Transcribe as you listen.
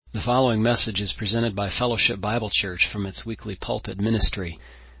The following message is presented by Fellowship Bible Church from its weekly pulpit ministry.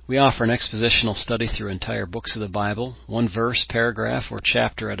 We offer an expositional study through entire books of the Bible, one verse, paragraph, or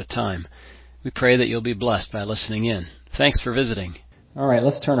chapter at a time. We pray that you'll be blessed by listening in. Thanks for visiting. All right,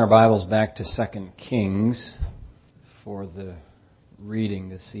 let's turn our Bibles back to 2 Kings for the reading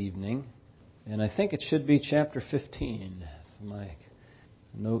this evening. And I think it should be chapter 15, if my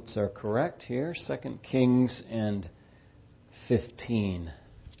notes are correct here. 2 Kings and 15.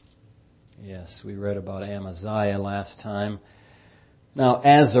 Yes, we read about Amaziah last time. Now,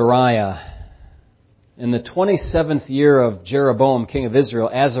 Azariah. In the 27th year of Jeroboam, king of Israel,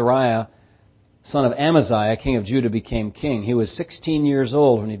 Azariah, son of Amaziah, king of Judah, became king. He was 16 years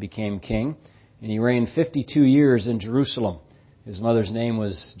old when he became king, and he reigned 52 years in Jerusalem. His mother's name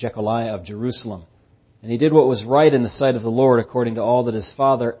was Jecholiah of Jerusalem. And he did what was right in the sight of the Lord according to all that his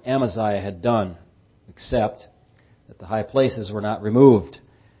father Amaziah had done, except that the high places were not removed.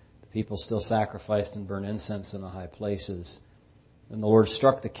 People still sacrificed and burned incense in the high places. And the Lord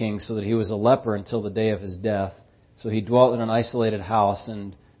struck the king so that he was a leper until the day of his death. So he dwelt in an isolated house,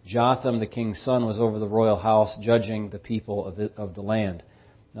 and Jotham, the king's son, was over the royal house, judging the people of the land.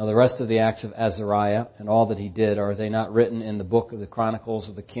 Now the rest of the acts of Azariah and all that he did, are they not written in the book of the Chronicles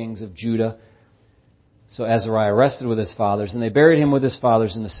of the kings of Judah? So Azariah rested with his fathers, and they buried him with his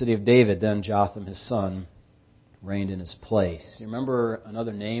fathers in the city of David. Then Jotham, his son, reigned in his place. You remember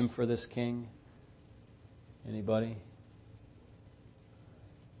another name for this king? Anybody?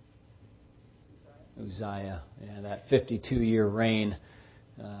 Uzziah. Yeah, that 52-year reign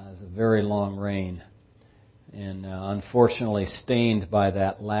is a very long reign. And unfortunately stained by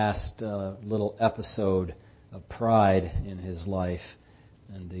that last little episode of pride in his life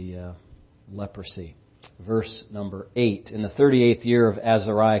and the leprosy. Verse number 8. In the 38th year of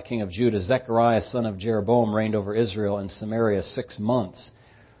Azariah, king of Judah, Zechariah, son of Jeroboam, reigned over Israel and Samaria 6 months.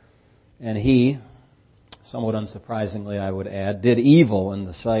 And he, somewhat unsurprisingly I would add, did evil in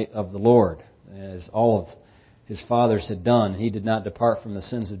the sight of the Lord, as all of his fathers had done. He did not depart from the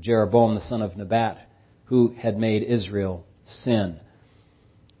sins of Jeroboam, the son of Nebat, who had made Israel sin.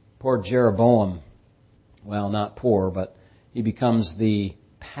 Poor Jeroboam, well, not poor, but he becomes the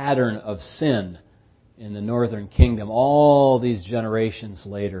pattern of sin in the northern kingdom all these generations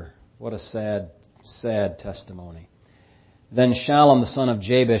later. What a sad, sad testimony. Then Shallum, the son of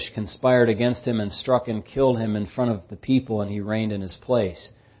Jabesh, conspired against him and struck and killed him in front of the people, and he reigned in his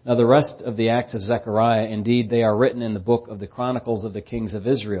place. Now the rest of the acts of Zechariah, indeed, they are written in the book of the Chronicles of the kings of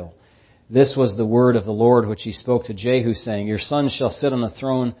Israel. This was the word of the Lord which he spoke to Jehu, saying, Your son shall sit on the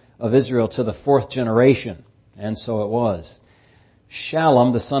throne of Israel to the 4th generation. And so it was.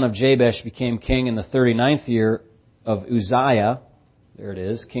 Shallum, the son of Jabesh, became king in the 39th year of Uzziah, there it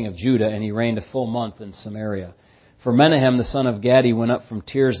is, king of Judah, and he reigned a full month in Samaria. For Menahem, the son of Gadi, went up from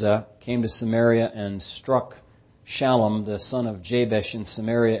Tirzah, came to Samaria, and struck Shallum, the son of Jabesh, in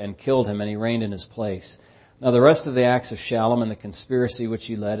Samaria, and killed him, and he reigned in his place. Now the rest of the acts of Shallum and the conspiracy which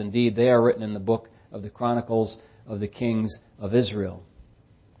he led, indeed, they are written in the book of the Chronicles of the kings of Israel.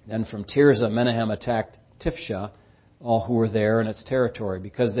 Then from Tirzah, Menahem attacked Tifshah, all who were there in its territory.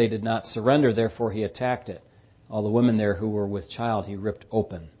 Because they did not surrender, therefore he attacked it. All the women there who were with child he ripped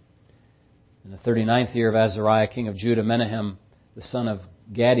open. In the 39th year of Azariah, king of Judah, Menahem, the son of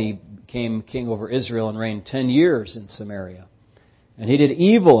Gadi, became king over Israel and reigned 10 years in Samaria. And he did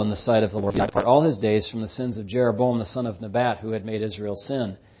evil in the sight of the Lord all his days from the sins of Jeroboam, the son of Nebat, who had made Israel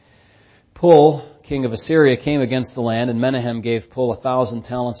sin. Pul, king of Assyria, came against the land, and Menahem gave Pul 1,000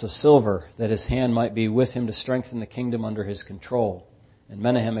 talents of silver, that his hand might be with him to strengthen the kingdom under his control. And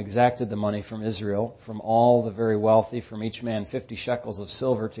Menahem exacted the money from Israel, from all the very wealthy, from each man 50 shekels of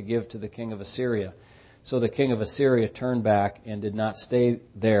silver to give to the king of Assyria. So the king of Assyria turned back and did not stay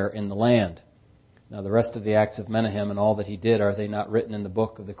there in the land. Now the rest of the acts of Menahem and all that he did, are they not written in the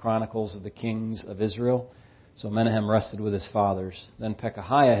book of the Chronicles of the kings of Israel? So Menahem rested with his fathers. Then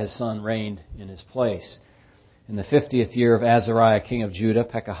Pekahiah his son reigned in his place. In the 50th year of Azariah king of Judah,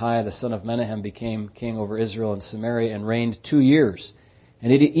 Pekahiah the son of Menahem became king over Israel and Samaria and reigned 2 years.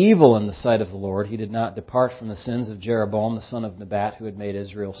 And he did evil in the sight of the Lord. He did not depart from the sins of Jeroboam the son of Nebat, who had made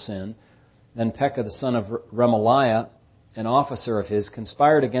Israel sin. Then Pekah the son of Remaliah, an officer of his,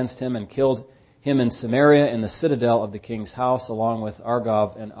 conspired against him and killed him in Samaria in the citadel of the king's house, along with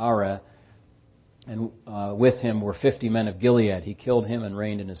Argob and Areh. And with him were 50 men of Gilead. He killed him and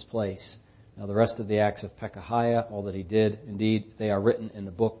reigned in his place. Now the rest of the acts of Pekahiah, all that he did, indeed, they are written in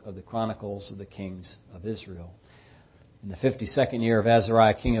the book of the Chronicles of the kings of Israel. In the 52nd year of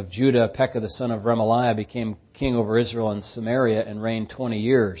Azariah, king of Judah, Pekah the son of Remaliah became king over Israel and Samaria and reigned 20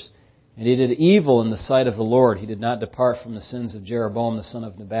 years. And he did evil in the sight of the Lord. He did not depart from the sins of Jeroboam the son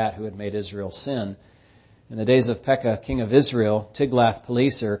of Nebat, who had made Israel sin. In the days of Pekah, king of Israel,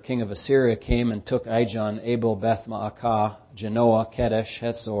 Tiglath-Pileser, king of Assyria, came and took Ijon, Abel, Beth-Maacah, Genoa, Kedesh,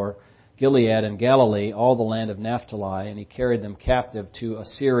 Hazor, Gilead, and Galilee, all the land of Naphtali, and he carried them captive to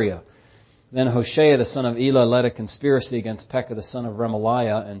Assyria. Then Hoshea, the son of Elah, led a conspiracy against Pekah, the son of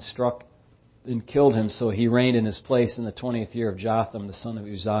Remaliah, and struck and killed him, so he reigned in his place in the 20th year of Jotham, the son of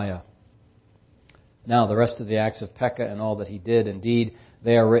Uzziah. Now, the rest of the acts of Pekah and all that he did, indeed,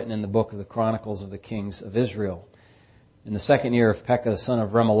 they are written in the book of the Chronicles of the kings of Israel. In the 2nd year of Pekah, the son of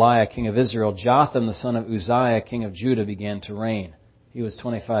Remaliah, king of Israel, Jotham, the son of Uzziah, king of Judah, began to reign. He was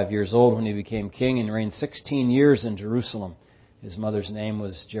 25 years old when he became king and reigned 16 years in Jerusalem. His mother's name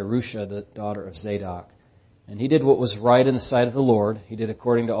was Jerusha, the daughter of Zadok. And he did what was right in the sight of the Lord. He did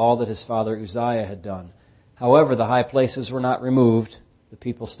according to all that his father Uzziah had done. However, the high places were not removed. The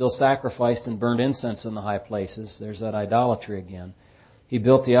people still sacrificed and burned incense in the high places. There's that idolatry again. He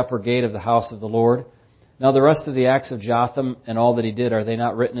built the upper gate of the house of the Lord. Now the rest of the acts of Jotham and all that he did, are they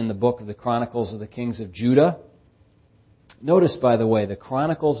not written in the book of the Chronicles of the kings of Judah? Notice, by the way, the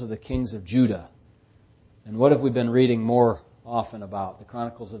Chronicles of the kings of Judah. And what have we been reading more often about? The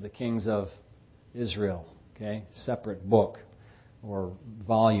Chronicles of the kings of Israel. Okay, separate book or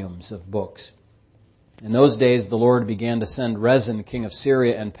volumes of books. In those days the Lord began to send Rezin, king of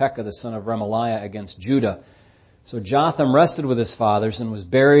Syria, and Pekah, the son of Remaliah, against Judah. So Jotham rested with his fathers and was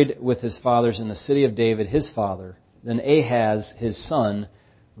buried with his fathers in the city of David, his father. Then Ahaz, his son,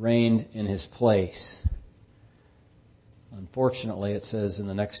 reigned in his place. Unfortunately, it says in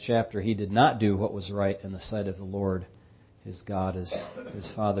the next chapter, he did not do what was right in the sight of the Lord his God, as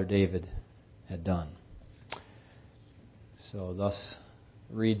his father David had done. So thus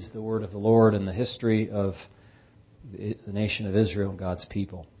reads the word of the Lord and the history of the nation of Israel, God's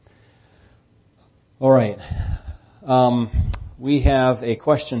people. All right. We have a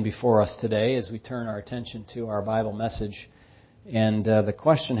question before us today as we turn our attention to our Bible message. And the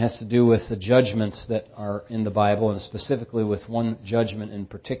question has to do with the judgments that are in the Bible, and specifically with one judgment in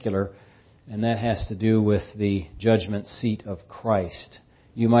particular, and that has to do with the judgment seat of Christ.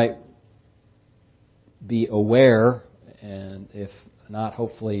 You might be aware, and if not,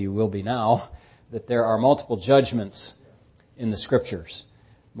 hopefully you will be now, that there are multiple judgments in the Scriptures.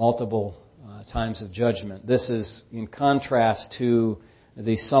 Multiple times of judgment. This is in contrast to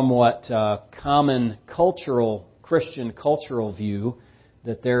the somewhat common Christian cultural view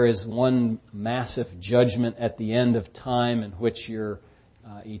that there is one massive judgment at the end of time in which your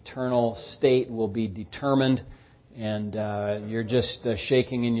eternal state will be determined, and you're just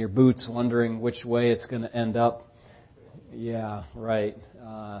shaking in your boots wondering which way it's going to end up. Yeah, right.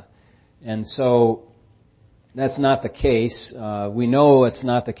 And so that's not the case. We know it's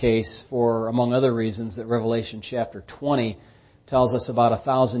not the case for, among other reasons, that Revelation chapter 20 tells us about a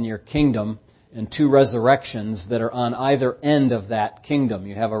 1,000-year kingdom and 2 resurrections that are on either end of that kingdom.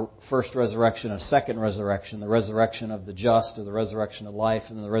 You have a first resurrection, a second resurrection, the resurrection of the just, or the resurrection of life,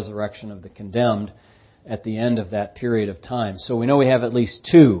 and the resurrection of the condemned at the end of that period of time. So we know we have at least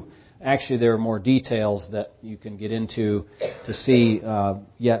 2. Actually, there are more details that you can get into to see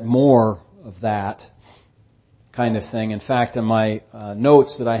yet more of that kind of thing. In fact, in my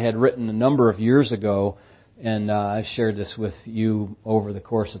notes that I had written a number of years ago, and I've shared this with you over the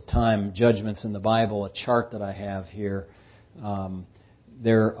course of time, Judgments in the Bible, a chart that I have here.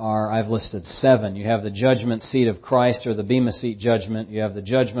 I've listed 7. You have the judgment seat of Christ, or the Bema Seat judgment. You have the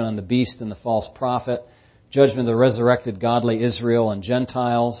judgment on the beast and the false prophet. Judgment of the resurrected godly Israel and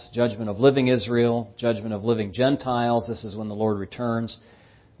Gentiles. Judgment of living Israel. Judgment of living Gentiles. This is when the Lord returns.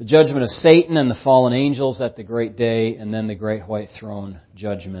 The judgment of Satan and the fallen angels at the great day. And then the great white throne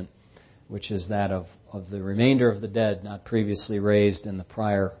judgment, which is that of the remainder of the dead not previously raised in the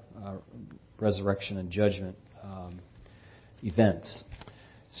prior resurrection and judgment events.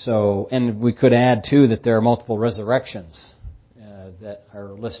 So, and we could add too that there are multiple resurrections that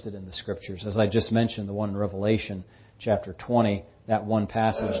are listed in the Scriptures. As I just mentioned, the one in Revelation chapter 20, that one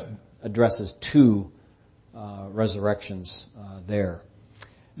passage addresses 2 resurrections there.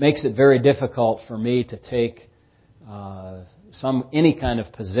 Makes it very difficult for me to take any kind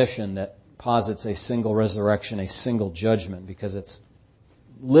of position that posits a single resurrection, a single judgment, because it's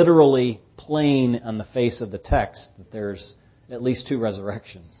literally plain on the face of the text that there's at least 2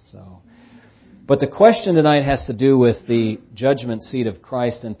 resurrections. But the question tonight has to do with the judgment seat of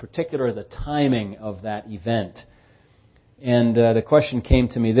Christ, in particular the timing of that event. And the question came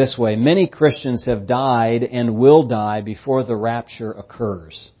to me this way: many Christians have died and will die before the rapture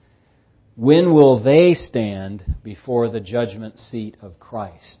occurs. When will they stand before the judgment seat of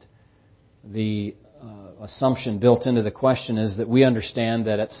Christ? the assumption built into the question is that we understand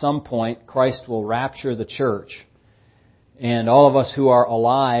that at some point Christ will rapture the church, and all of us who are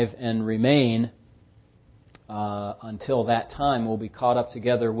alive and remain until that time will be caught up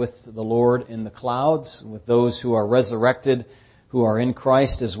together with the Lord in the clouds, with those who are resurrected, who are in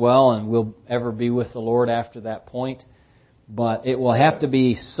Christ as well, and will ever be with the Lord after that point. But it will have to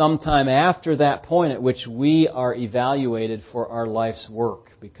be sometime after that point at which we are evaluated for our life's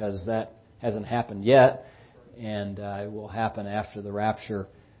work, because that hasn't happened yet, and it will happen after the rapture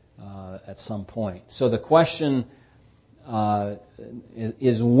at some point. So the question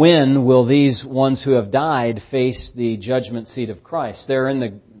is when will these ones who have died face the judgment seat of Christ?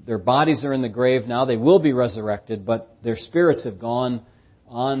 Their bodies are in the grave now. They will be resurrected, but their spirits have gone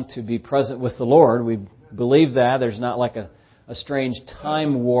on to be present with the Lord. We believe that. There's not like a strange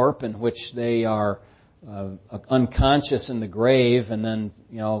time warp in which they are unconscious in the grave and then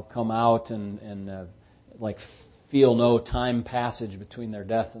come out and like feel no time passage between their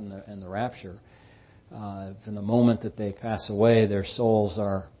death and the rapture. From the moment that they pass away, their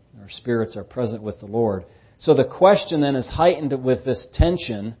spirits are present with the Lord. So the question then is heightened with this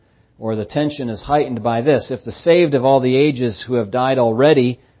tension, or the tension is heightened by this. If the saved of all the ages who have died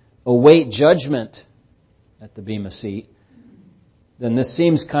already await judgment at the Bema seat, then this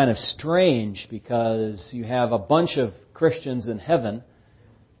seems kind of strange, because you have a bunch of Christians in heaven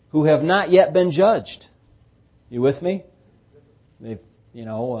who have not yet been judged. You with me?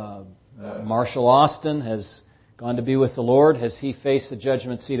 Marshall Austin has gone to be with the Lord. Has he faced the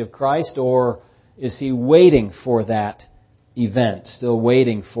judgment seat of Christ, or is he waiting for that event, still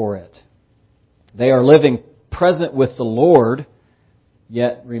waiting for it? They are living present with the Lord,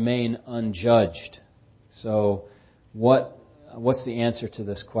 yet remain unjudged. So what's the answer to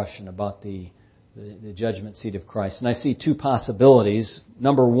this question about the judgment seat of Christ? And I see two possibilities.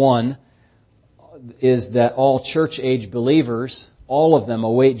 Number one is that all church age believers, all of them,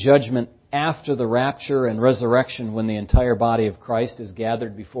 await judgment after the rapture and resurrection, when the entire body of Christ is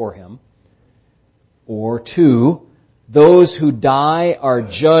gathered before Him. Or two, those who die are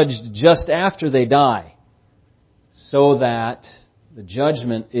judged just after they die, so that the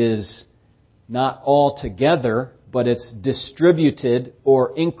judgment is not all together, but it's distributed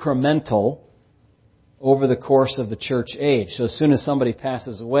or incremental over the course of the church age. So as soon as somebody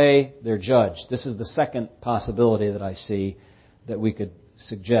passes away, they're judged. This is the second possibility that I see that we could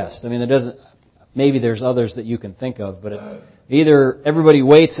suggest. I mean, maybe there's others that you can think of, but either everybody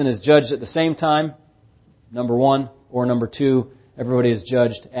waits and is judged at the same time, number one, or number two, everybody is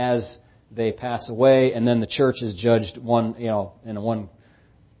judged as they pass away, and then the church is judged in one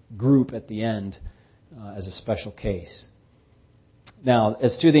group at the end as a special case. Now,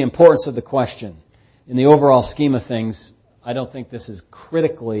 as to the importance of the question, in the overall scheme of things, I don't think this is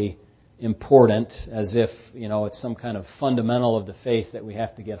critically important, as if it's some kind of fundamental of the faith that we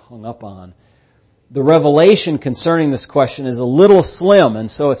have to get hung up on. The revelation concerning this question is a little slim,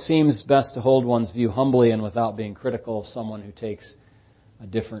 and so it seems best to hold one's view humbly and without being critical of someone who takes a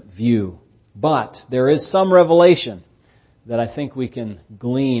different view. But there is some revelation that I think we can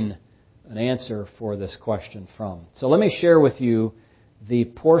glean an answer for this question from. So let me share with you the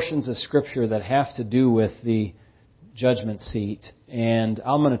portions of Scripture that have to do with the judgment seat, and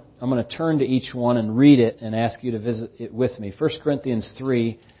I'm going to turn to each one and read it and ask you to visit it with me. 1 Corinthians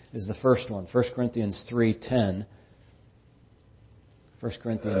 3 is the first one. 1 Corinthians 3:10. 1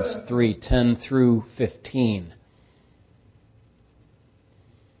 Corinthians 3:10 through 15.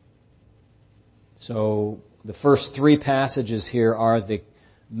 So the first three passages here are the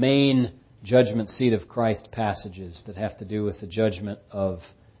main judgment seat of Christ passages that have to do with the judgment of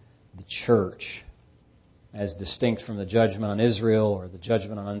the church, as distinct from the judgment on Israel or the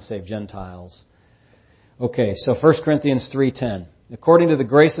judgment on unsaved Gentiles. Okay, so 1 Corinthians 3:10. According to the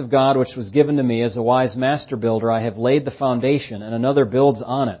grace of God which was given to me as a wise master builder, I have laid the foundation, and another builds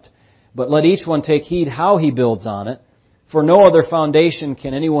on it. But let each one take heed how he builds on it. For no other foundation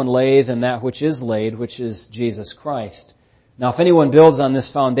can anyone lay than that which is laid, which is Jesus Christ. Now if anyone builds on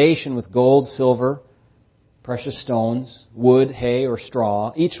this foundation with gold, silver, precious stones, wood, hay, or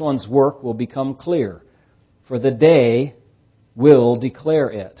straw, each one's work will become clear, for the day will declare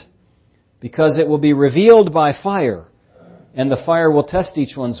it, because it will be revealed by fire, and the fire will test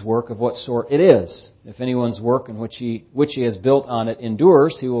each one's work of what sort it is. If anyone's work in which he has built on it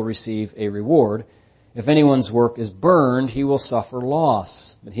endures, he will receive a reward. If anyone's work is burned, he will suffer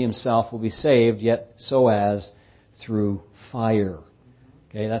loss, but he himself will be saved, yet so as through fire.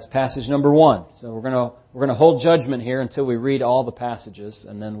 Okay, that's passage number 1. So we're going to hold judgment here until we read all the passages,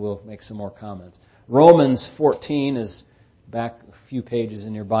 and then we'll make some more comments. Romans 14 is back a few pages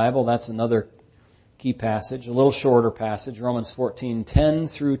in your Bible, that's another key passage, a little shorter passage, Romans 14:10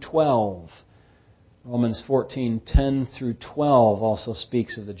 through 12. Romans 14:10 through 12 also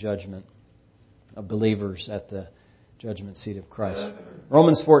speaks of the judgment of believers at the judgment seat of Christ.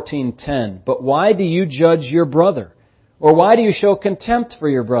 Romans 14:10, but why do you judge your brother? Or why do you show contempt for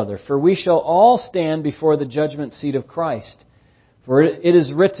your brother? For we shall all stand before the judgment seat of Christ. For it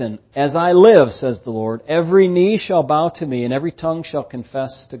is written, as I live, says the Lord, every knee shall bow to me, and every tongue shall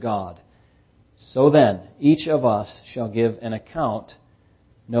confess to God. So then, each of us shall give an account,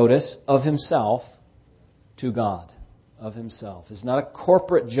 notice, of himself to God. Of himself. It's not a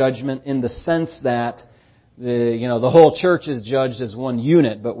corporate judgment in the sense that the whole church is judged as one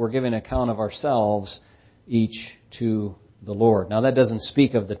unit, but we're giving account of ourselves each to the Lord. Now that doesn't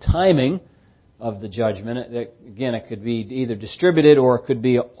speak of the timing of the judgment. It could be either distributed or it could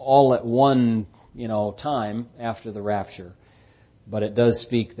be all at one, time after the rapture. But it does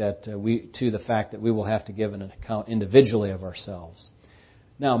speak that to the fact that we will have to give an account individually of ourselves.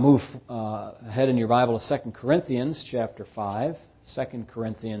 Now move ahead in your Bible to 2 Corinthians chapter 5. 2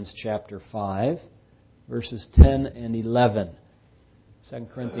 Corinthians chapter 5, verses 10 and 11. 2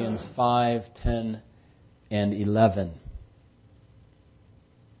 Corinthians 5, 10 and 11.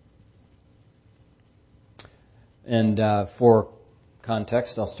 And for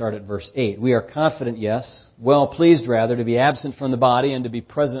context, I'll start at verse 8. We are confident, yes, well pleased rather, to be absent from the body and to be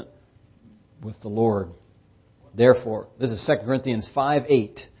present with the Lord. Therefore, this is 2 Corinthians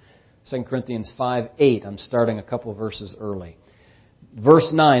 5:8. 2 Corinthians 5:8. I'm starting a couple of verses early.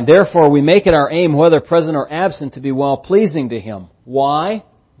 Verse 9. Therefore, we make it our aim, whether present or absent, to be well-pleasing to Him. Why?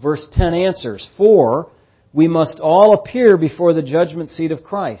 Verse 10 answers. For we must all appear before the judgment seat of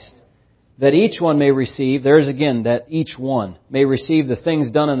Christ, that each one may receive, there's again, that each one may receive the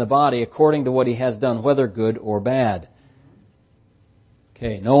things done in the body according to what he has done, whether good or bad.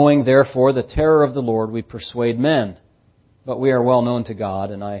 Okay, knowing therefore the terror of the Lord, we persuade men, but we are well known to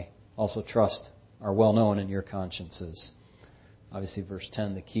God, and I also trust are well known in your consciences. Obviously verse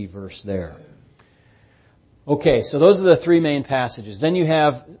 10, the key verse there. Okay, so those are the three main passages. Then you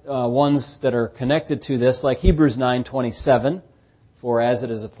have ones that are connected to this, like Hebrews 9:27, for as it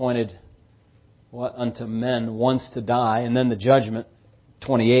is appointed unto men once to die, and then the judgment,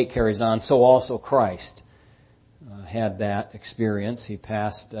 28 carries on, so also Christ had that experience. He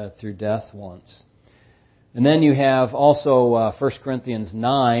passed through death once. And then you have also 1 Corinthians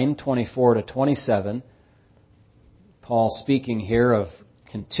 9:24 to 27, Paul speaking here of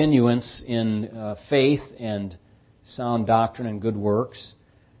continuance in faith and sound doctrine and good works,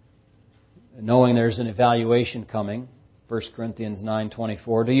 knowing there's an evaluation coming. 1 Corinthians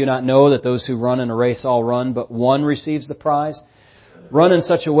 9:24, do you not know that those who run in a race all run, but one receives the prize? Run in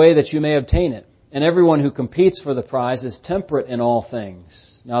such a way that you may obtain it. And everyone who competes for the prize is temperate in all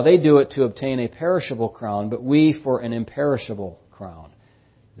things. Now they do it to obtain a perishable crown, but we for an imperishable crown.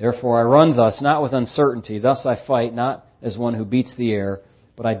 Therefore I run thus, not with uncertainty. Thus I fight, not as one who beats the air,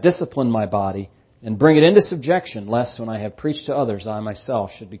 but I discipline my body and bring it into subjection, lest when I have preached to others, I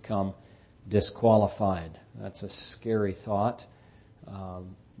myself should become disqualified. That's a scary thought.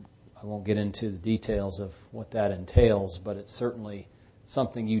 I won't get into the details of what that entails, but it's certainly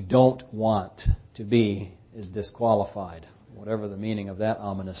something you don't want to be, is disqualified. Whatever the meaning of that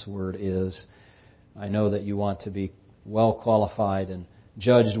ominous word is, I know that you want to be well qualified and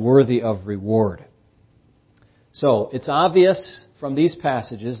judged worthy of reward. So, it's obvious from these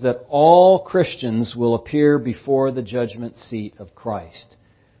passages that all Christians will appear before the judgment seat of Christ.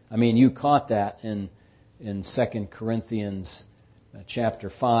 I mean, you caught that in 2 Corinthians chapter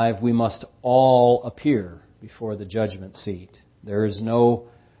 5. We must all appear before the judgment seat. There is no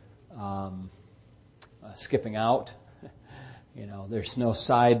skipping out. There's no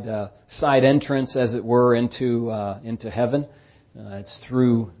side entrance, as it were, into heaven. It's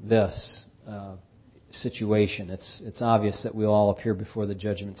through this situation. It's obvious that we'll all appear before the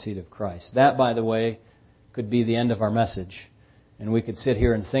judgment seat of Christ. That, by the way, could be the end of our message. And we could sit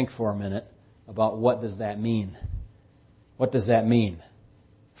here and think for a minute about what does that mean. What does that mean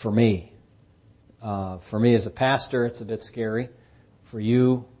for me? For me as a pastor, it's a bit scary. For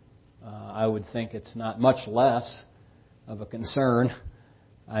you, I would think it's not much less of a concern.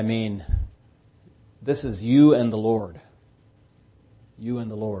 I mean, this is you and the Lord. You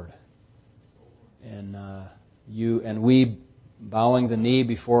and the Lord. And you and we bowing the knee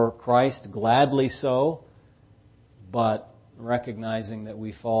before Christ, gladly so, but recognizing that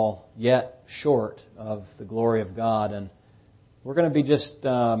we fall yet short of the glory of God, and we're going to be just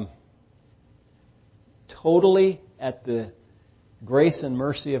totally at the grace and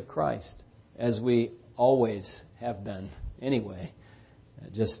mercy of Christ, as we always have been anyway.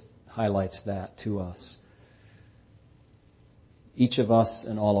 It just highlights that to us. Each of us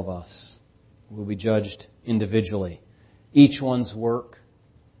and all of us will be judged individually. Each one's work,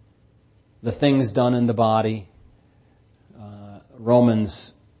 the things done in the body.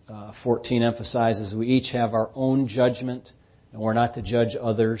 Romans 14 emphasizes we each have our own judgment and we're not to judge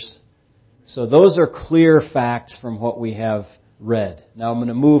others. So those are clear facts from what we have read. Now I'm going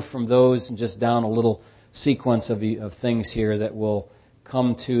to move from those and just down a little sequence of things here that will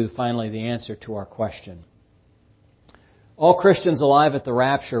come to finally the answer to our question. All Christians alive at the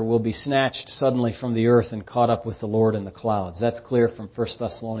rapture will be snatched suddenly from the earth and caught up with the Lord in the clouds. That's clear from 1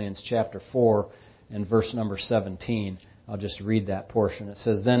 Thessalonians chapter 4 and verse number 17. I'll just read that portion. It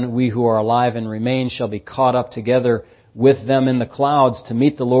says, "Then we who are alive and remain shall be caught up together with them in the clouds to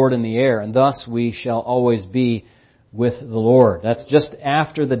meet the Lord in the air, and thus we shall always be with the Lord." That's just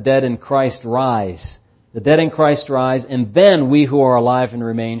after the dead in Christ rise. The dead in Christ rise, and then we who are alive and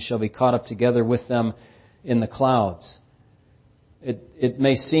remain shall be caught up together with them in the clouds. It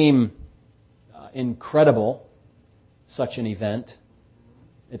may seem incredible, such an event.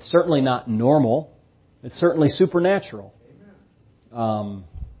 It's certainly not normal. It's certainly supernatural.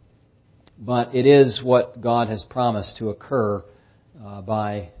 But it is what God has promised to occur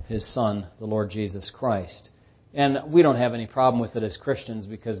by His Son, the Lord Jesus Christ. And we don't have any problem with it as Christians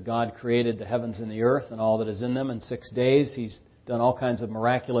because God created the heavens and the earth and all that is in them in 6 days. He's done all kinds of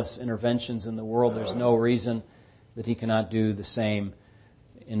miraculous interventions in the world. There's no reason that He cannot do the same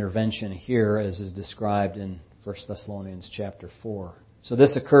intervention here as is described in 1 Thessalonians chapter 4. So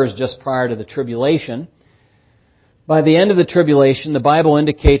this occurs just prior to the tribulation. By the end of the tribulation, the Bible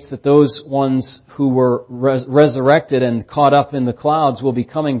indicates that those ones who were resurrected and caught up in the clouds will be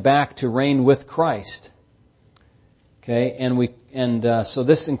coming back to reign with Christ. Okay, so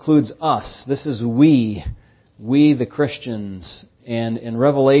this includes us. This is we the Christians. And in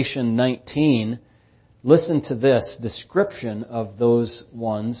Revelation 19, listen to this description of those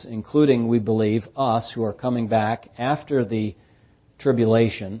ones, including, we believe, us who are coming back after the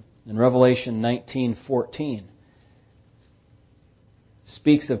tribulation. In Revelation 19:14,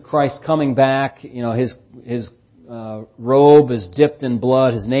 speaks of Christ coming back. His robe is dipped in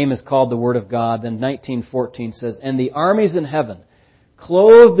blood. His name is called the Word of God. Then 19:14 says, "And the armies in heaven,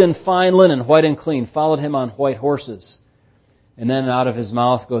 clothed in fine linen, white and clean, followed Him on white horses. And then out of His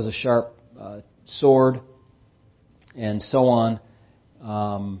mouth goes a sharp sword," and so on.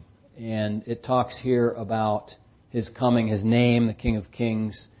 And it talks here about His coming, His name, the King of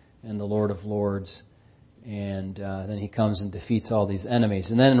Kings and the Lord of Lords. And then He comes and defeats all these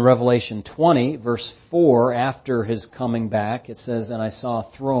enemies. And then in Revelation 20, verse 4, after His coming back, it says, "And I saw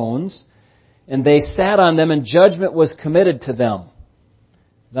thrones, and they sat on them, and judgment was committed to them.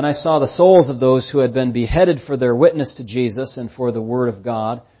 Then I saw the souls of those who had been beheaded for their witness to Jesus and for the Word of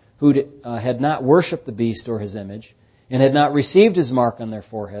God, who had not worshipped the beast or His image, and had not received His mark on their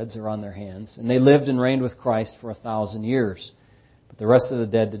foreheads or on their hands. And they lived and reigned with Christ for 1,000 years. But the rest of the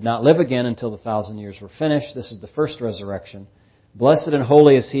dead did not live again until the 1,000 years were finished." This is the first resurrection. "Blessed and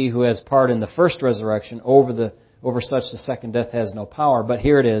holy is he who has part in the first resurrection. Over such the second death has no power." But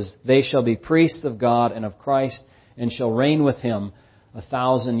here it is, "They shall be priests of God and of Christ, and shall reign with Him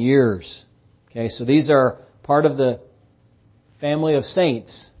 1,000 years." Okay, so these are part of the family of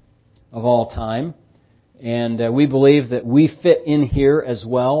saints of all time. And we believe that we fit in here as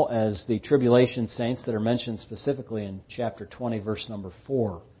well as the tribulation saints that are mentioned specifically in chapter 20, verse number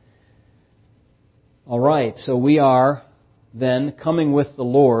 4. All right, so we are then coming with the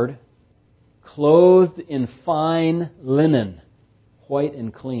Lord, clothed in fine linen, white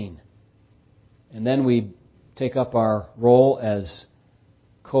and clean. And then we take up our role as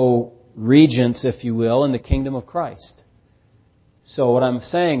co-regents, if you will, in the kingdom of Christ. So what I'm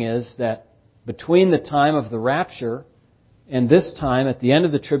saying is that between the time of the rapture and this time at the end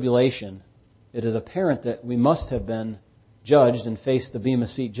of the tribulation, it is apparent that we must have been judged and faced the Bema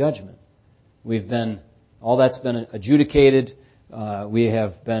Seat judgment. All that's been adjudicated. We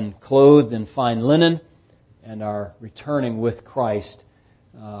have been clothed in fine linen and are returning with Christ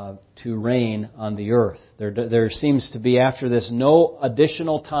to reign on the earth. There seems to be after this no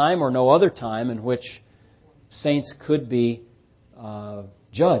additional time or no other time in which saints could be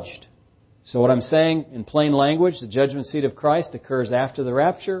judged. So what I'm saying in plain language, the judgment seat of Christ occurs after the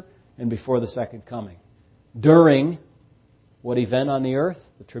rapture and before the second coming. During what event on the earth?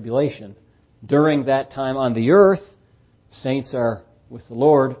 The tribulation. During that time on the earth, saints are with the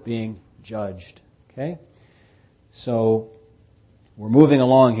Lord being judged. Okay? So we're moving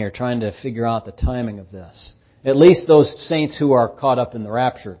along here trying to figure out the timing of this. At least those saints who are caught up in the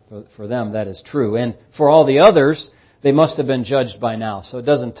rapture, for them that is true. And for all the others, they must have been judged by now. So it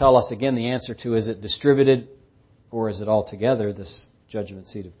doesn't tell us, again, the answer to is it distributed or is it altogether, this judgment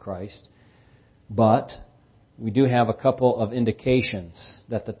seat of Christ. But we do have a couple of indications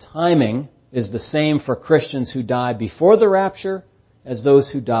that the timing is the same for Christians who die before the rapture as those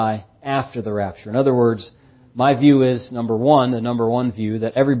who die after the rapture. In other words, my view is, the number one view,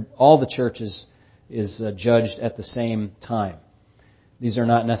 that all the church is judged at the same time. These are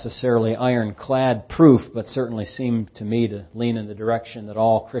not necessarily ironclad proof, but certainly seem to me to lean in the direction that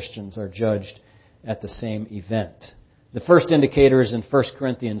all Christians are judged at the same event. The first indicator is in 1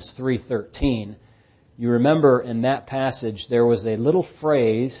 Corinthians 3:13. You remember in that passage there was a little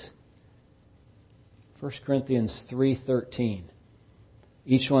phrase, 1 Corinthians 3:13.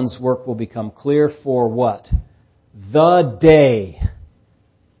 Each one's work will become clear for what? The day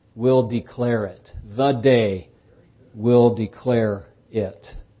will declare it. The day will declare it.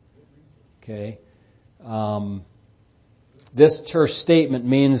 Okay? This terse statement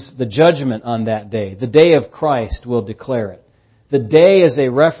means the judgment on that day. The day of Christ will declare it. The day is a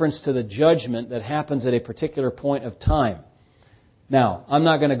reference to the judgment that happens at a particular point of time. Now, I'm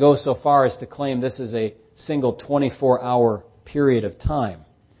not going to go so far as to claim this is a single 24-hour period of time.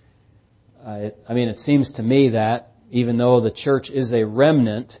 It seems to me that even though the church is a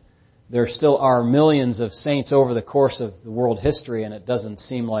remnant, there still are millions of saints over the course of the world history, and it doesn't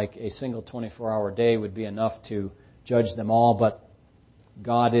seem like a single 24-hour day would be enough to judge them all. But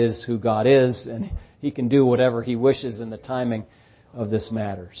God is who God is, and He can do whatever He wishes in the timing of this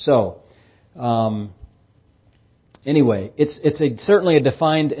matter. So, anyway, it's certainly a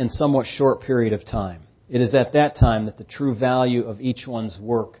defined and somewhat short period of time. It is at that time that the true value of each one's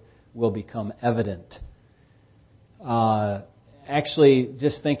work will become evident. Actually,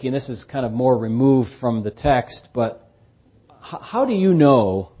 just thinking, this is kind of more removed from the text, but how do you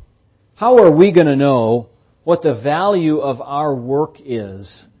know, how are we going to know what the value of our work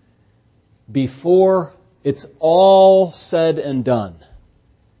is before it's all said and done?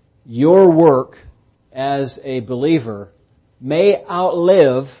 Your work as a believer may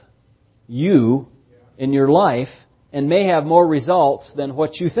outlive you in your life and may have more results than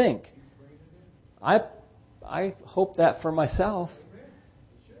what you think. I hope that for myself.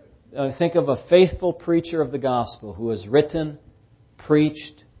 Think of a faithful preacher of the gospel who has written,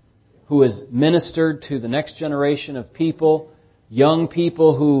 preached, who has ministered to the next generation of people, young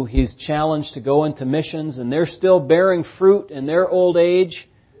people who he's challenged to go into missions, and they're still bearing fruit in their old age,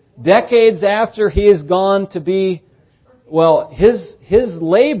 decades after he is gone to be, his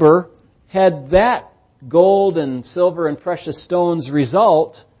labor had that gold and silver and precious stones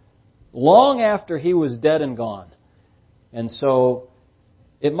result long after he was dead and gone. And so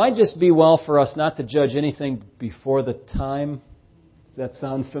it might just be well for us not to judge anything before the time. Does that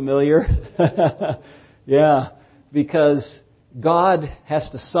sound familiar? Yeah, because God has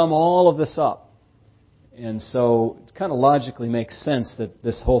to sum all of this up. And so it kind of logically makes sense that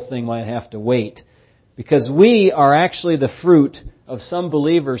this whole thing might have to wait. Because we are actually the fruit of some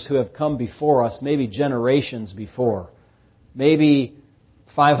believers who have come before us, maybe generations before. Maybe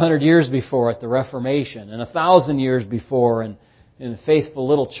 500 years before at the Reformation, and 1,000 years before in faithful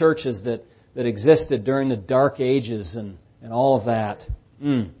little churches that existed during the Dark Ages and all of that.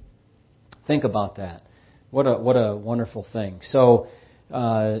 Think about that. What a wonderful thing. So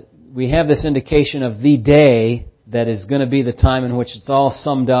we have this indication of the day that is going to be the time in which it's all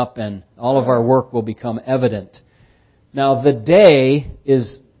summed up and all of our work will become evident. Now the day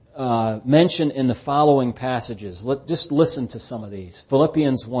is mentioned in the following passages. Just listen to some of these.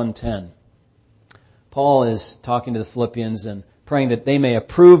 Philippians 1:10. Paul is talking to the Philippians and praying that they may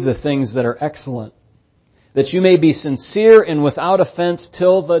approve the things that are excellent, that you may be sincere and without offense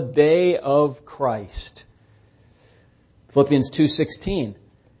till the day of Christ. Philippians 2:16.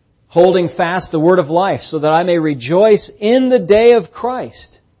 Holding fast the word of life, so that I may rejoice in the day of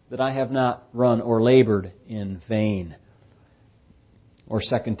Christ, that I have not run or labored in vain. Or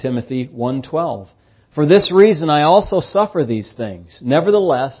 2 Timothy 1:12. For this reason I also suffer these things.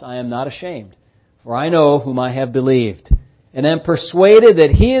 Nevertheless, I am not ashamed, for I know whom I have believed, and am persuaded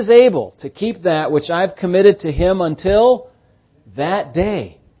that He is able to keep that which I've committed to Him until that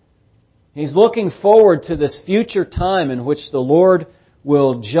day. He's looking forward to this future time in which the Lord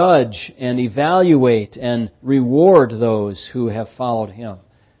will judge and evaluate and reward those who have followed Him.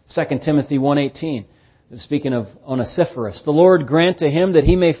 2 Timothy 1:18. Speaking of Onesiphorus, the Lord grant to him that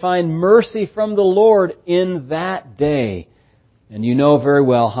he may find mercy from the Lord in that day. And you know very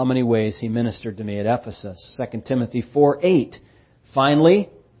well how many ways he ministered to me at Ephesus. 2 Timothy 4:8. Finally,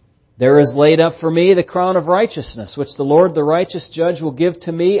 there is laid up for me the crown of righteousness, which the Lord, the righteous judge, will give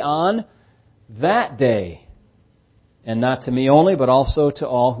to me on that day. and not to me only, but also to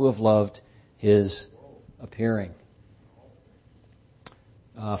all who have loved His appearing.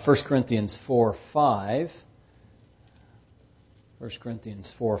 1 Corinthians 4:5. 1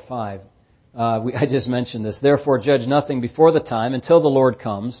 Corinthians 4:5. I just mentioned this. Therefore judge nothing before the time until the Lord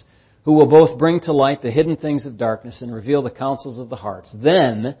comes, who will both bring to light the hidden things of darkness and reveal the counsels of the hearts.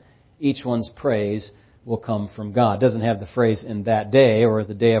 Then each one's praise will come from God. It doesn't have the phrase in that day or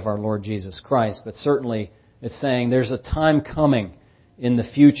the day of our Lord Jesus Christ, but certainly it's saying there's a time coming in the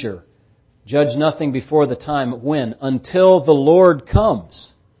future. Judge nothing before the time. When? Until the Lord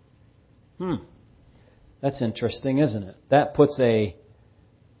comes. That's interesting, isn't it? That puts a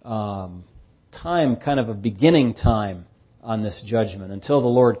time, kind of a beginning time on this judgment. Until the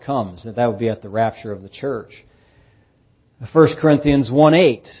Lord comes. That would be at the rapture of the church. 1 Corinthians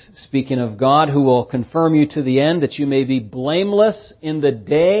 1:8, speaking of God who will confirm you to the end that you may be blameless in the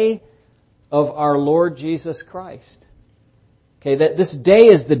day of our Lord Jesus Christ. Okay, that this day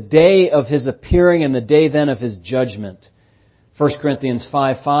is the day of His appearing and the day then of His judgment. 1 Corinthians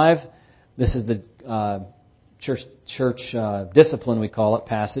 5:5, this is the church discipline, we call it,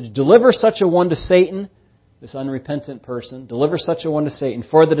 passage. Deliver such a one to Satan, this unrepentant person, deliver such a one to Satan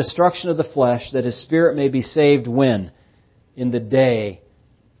for the destruction of the flesh, that his spirit may be saved when? In the day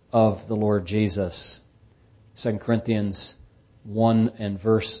of the Lord Jesus. 2 Corinthians 1 and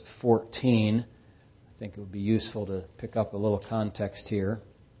verse 14. I think it would be useful to pick up a little context here.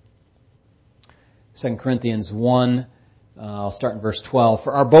 2 Corinthians 1, I'll start in verse 12.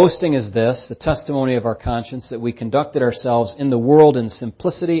 For our boasting is this, the testimony of our conscience, that we conducted ourselves in the world in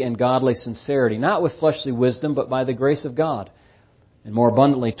simplicity and godly sincerity, not with fleshly wisdom, but by the grace of God, and more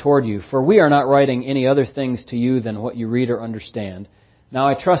abundantly toward you. For we are not writing any other things to you than what you read or understand. Now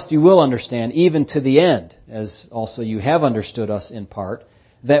I trust you will understand, even to the end, as also you have understood us in part,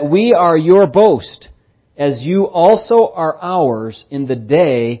 that we are your boast, as you also are ours in the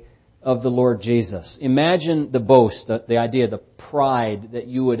day of the Lord Jesus. Imagine the boast, the idea, the pride that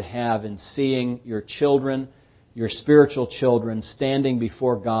you would have in seeing your children, your spiritual children, standing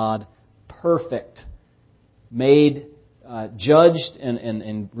before God, perfect, made, judged,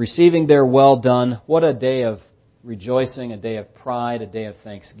 and receiving their well done. What a day of rejoicing, a day of pride, a day of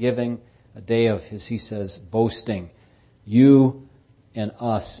thanksgiving, a day of, as he says, boasting. You and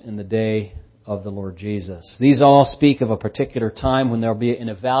us in the day of the Lord Jesus. These all speak of a particular time when there will be an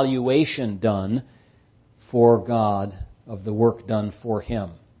evaluation done for God of the work done for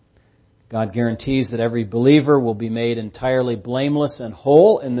Him. God guarantees that every believer will be made entirely blameless and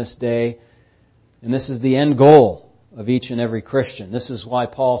whole in this day, and this is the end goal of each and every Christian. This is why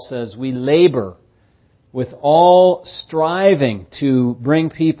Paul says we labor with all striving to bring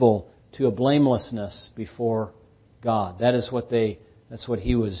people to a blamelessness before God. That's what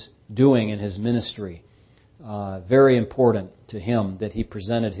he was doing in his ministry. Very important to him that he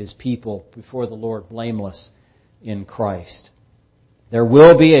presented his people before the Lord blameless in Christ. There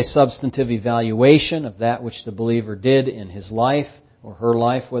will be a substantive evaluation of that which the believer did in his life or her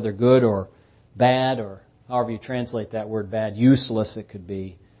life, whether good or bad, or however you translate that word bad, useless it could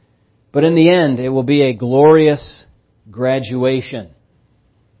be. But in the end, it will be a glorious graduation.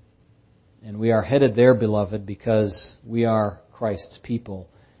 And we are headed there, beloved, because we are Christ's people,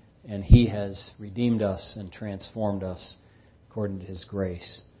 and He has redeemed us and transformed us according to His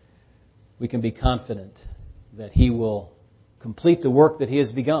grace. We can be confident that He will complete the work that He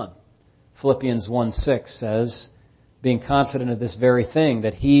has begun. Philippians 1:6 says, being confident of this very thing,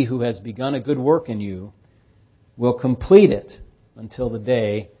 that He who has begun a good work in you will complete it until the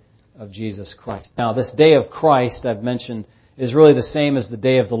day of Jesus Christ. Now, this day of Christ, I've mentioned, is really the same as the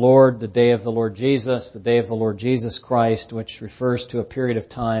day of the Lord, the day of the Lord Jesus, the day of the Lord Jesus Christ, which refers to a period of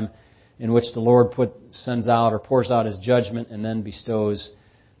time in which the Lord sends out or pours out His judgment and then bestows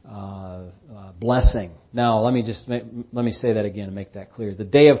blessing. Now, let me say that again and make that clear. The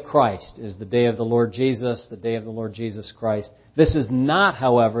day of Christ is the day of the Lord Jesus, the day of the Lord Jesus Christ. This is not,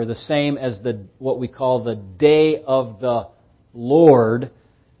 however, the same as what we call the day of the Lord,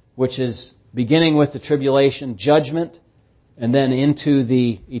 which is beginning with the tribulation judgment and then into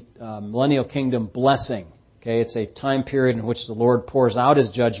the millennial kingdom blessing. Okay, it's a time period in which the Lord pours out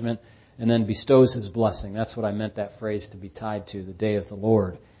His judgment and then bestows His blessing. That's what I meant that phrase to be tied to, the day of the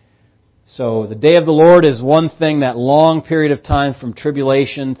Lord. So the day of the Lord is one thing, that long period of time from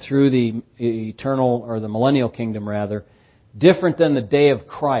tribulation through the eternal, or the millennial kingdom rather, different than the day of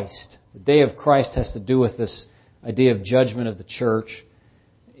Christ. The day of Christ has to do with this idea of judgment of the church,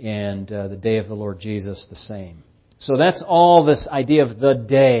 and the day of the Lord Jesus the same. So that's all this idea of the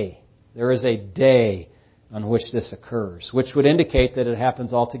day. There is a day on which this occurs, which would indicate that it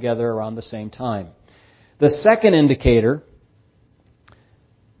happens all together around the same time. The second indicator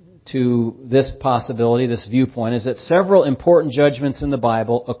to this possibility, this viewpoint, is that several important judgments in the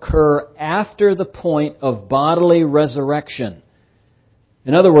Bible occur after the point of bodily resurrection.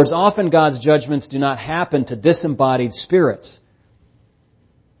 In other words, often God's judgments do not happen to disembodied spirits.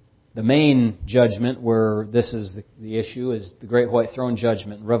 The main judgment where this is the issue is the Great White Throne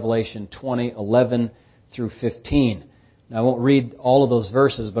Judgment, Revelation 20:11 through 15. Now, I won't read all of those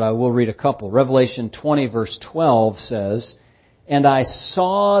verses, but I will read a couple. Revelation 20 verse 12 says, "And I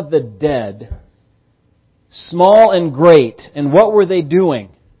saw the dead, small and great." And what were they doing?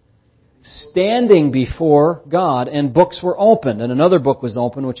 Standing before God, and books were opened. And another book was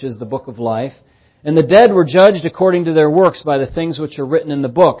opened, which is the book of life. And the dead were judged according to their works by the things which are written in the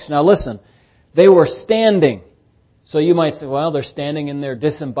books. Now listen, they were standing. So you might say, well, they're standing in their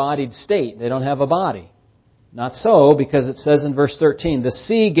disembodied state. They don't have a body. Not so, because it says in verse 13, "The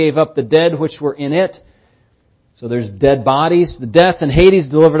sea gave up the dead which were in it." So there's dead bodies. "The death and Hades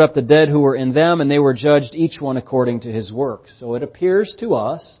delivered up the dead who were in them, and they were judged each one according to his works." So it appears to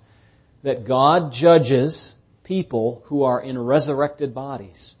us that God judges people who are in resurrected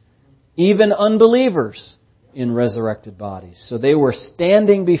bodies. Even unbelievers in resurrected bodies. So they were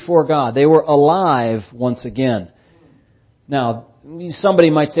standing before God. They were alive once again. Now, somebody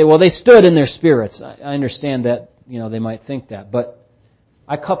might say, well, they stood in their spirits. I understand that, they might think that. But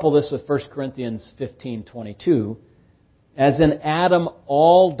I couple this with 1 Corinthians 15:22. "As in Adam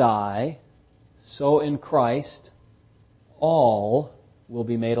all die, so in Christ all will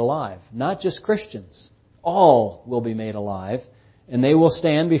be made alive." Not just Christians. All will be made alive. And they will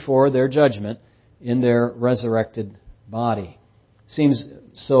stand before their judgment in their resurrected body. Seems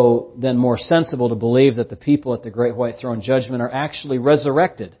so then more sensible to believe that the people at the Great White Throne Judgment are actually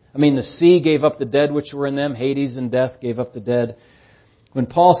resurrected. I mean, the sea gave up the dead which were in them. Hades and death gave up the dead. When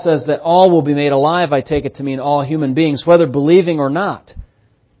Paul says that all will be made alive, I take it to mean all human beings, whether believing or not.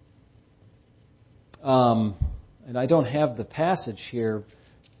 And I don't have the passage here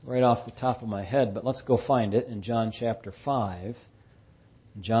right off the top of my head, but let's go find it in John chapter 5.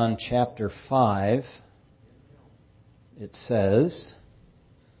 John chapter 5, it says,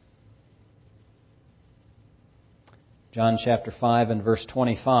 John chapter 5 and verse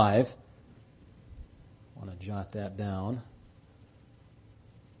 25. I want to jot that down.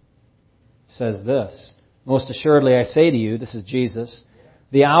 It says this, "Most assuredly I say to you," this is Jesus,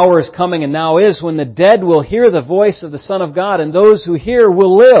 "the hour is coming and now is when the dead will hear the voice of the Son of God, and those who hear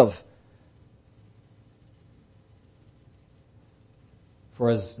will live. For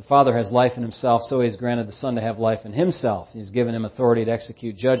as the Father has life in Himself, so He has granted the Son to have life in Himself. He has given Him authority to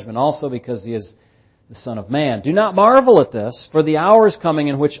execute judgment also because He is the Son of Man. Do not marvel at this, for the hour is coming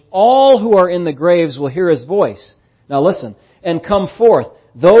in which all who are in the graves will hear His voice." Now listen, "and come forth,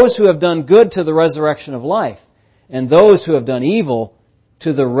 those who have done good to the resurrection of life, and those who have done evil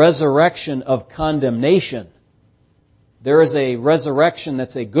to the resurrection of condemnation." There is a resurrection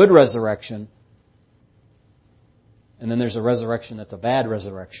that's a good resurrection, and then there's a resurrection that's a bad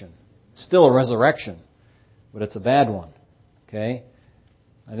resurrection. It's still a resurrection, but it's a bad one. Okay?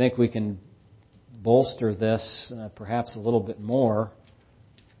 I think we can bolster this perhaps a little bit more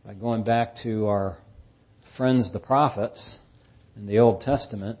by going back to our friends the prophets in the Old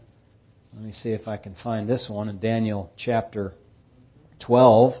Testament. Let me see if I can find this one in Daniel chapter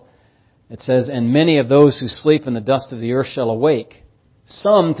 12. It says, "And many of those who sleep in the dust of the earth shall awake,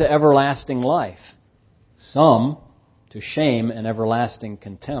 some to everlasting life, some to shame and everlasting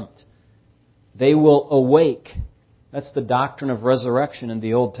contempt." They will awake. That's the doctrine of resurrection in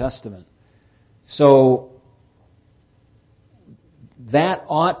the Old Testament. So that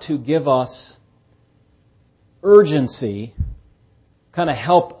ought to give us urgency, kind of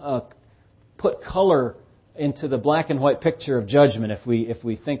help put color into the black and white picture of judgment if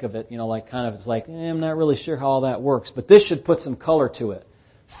we think of it, I'm not really sure how all that works, but this should put some color to it.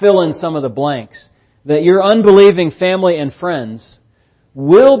 Fill in some of the blanks. That your unbelieving family and friends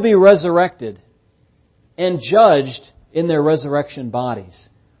will be resurrected and judged in their resurrection bodies.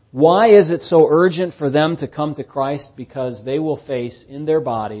 Why is it so urgent for them to come to Christ? Because they will face in their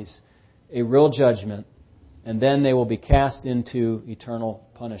bodies a real judgment, and then they will be cast into eternal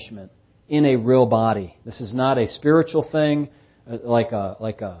punishment in a real body. This is not a spiritual thing, like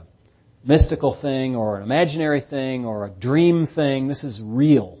a mystical thing or an imaginary thing or a dream thing. This is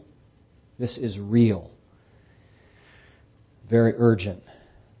real. This is real. Very urgent.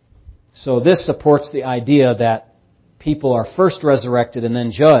 So this supports the idea that people are first resurrected and then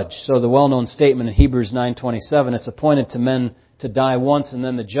judged. So the well-known statement in Hebrews 9:27, "It's appointed to men to die once and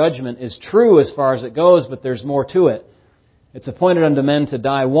then the judgment," is true as far as it goes, but there's more to it. It's appointed unto men to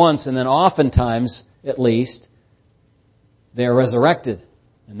die once, and then oftentimes at least, they are resurrected,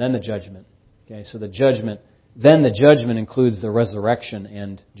 and then the judgment. Okay, so the judgment includes the resurrection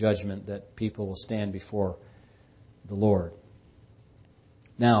and judgment that people will stand before the Lord.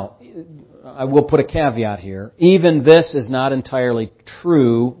 Now, I will put a caveat here. Even this is not entirely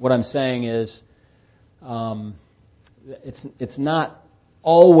true. What I'm saying is, it's not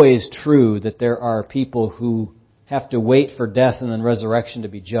always true that there are people who have to wait for death and then resurrection to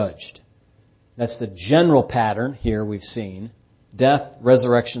be judged. That's the general pattern here we've seen. Death,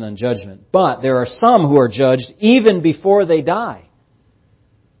 resurrection, and judgment. But there are some who are judged even before they die.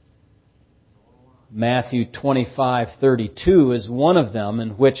 Matthew 25:32 is one of them, in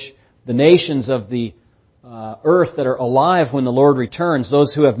which the nations of the earth that are alive when the Lord returns,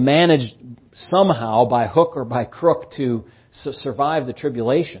 those who have managed somehow by hook or by crook to survive the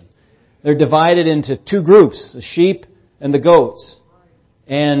tribulation, they're divided into two groups, the sheep and the goats.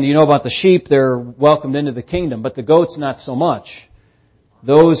 And you know about the sheep, they're welcomed into the kingdom, but the goats not so much.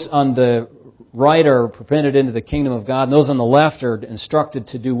 Those on the right are prevented into the kingdom of God, and those on the left are instructed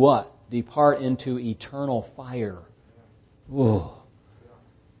to do what? Depart into eternal fire. Ooh.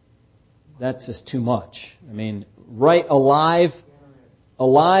 That's just too much. I mean, right alive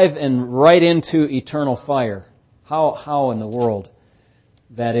and right into eternal fire. How in the world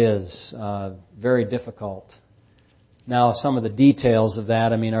that is? Very difficult. Now, some of the details of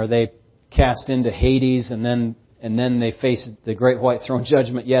that, I mean, are they cast into Hades and then they face the great white throne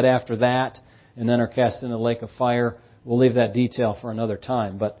judgment yet after that, and then are cast into the lake of fire? We'll leave that detail for another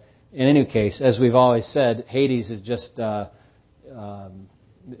time. But in any case, as we've always said, Hades is just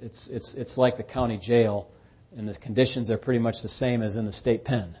it's like the county jail, and the conditions are pretty much the same as in the state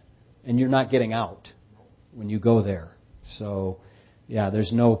pen, and you're not getting out when you go there. So, yeah,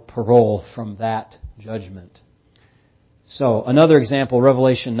 there's no parole from that judgment. So, another example,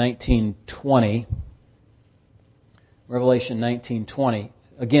 Revelation 19:20. Revelation 19:20.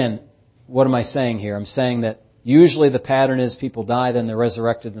 Again, what am I saying here? I'm saying that usually the pattern is people die, then they're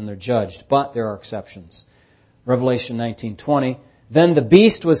resurrected, then they're judged. But there are exceptions. Revelation 19:20. Then the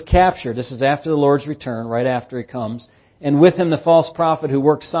beast was captured. This is after the Lord's return, right after He comes. And with him the false prophet who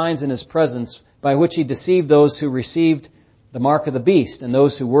worked signs in His presence, by which he deceived those who received the mark of the beast and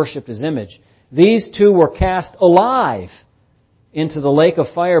those who worshipped His image. These two were cast alive into the lake of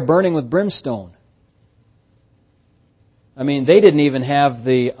fire burning with brimstone. I mean, they didn't even have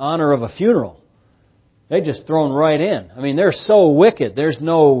the honor of a funeral. They just thrown right in. I mean, they're so wicked. There's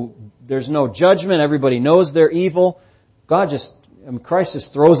no judgment. Everybody knows they're evil. Christ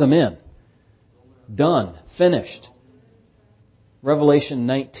just throws them in. Done. Finished. Revelation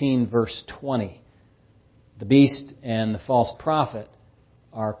 19 verse 20. The beast and the false prophet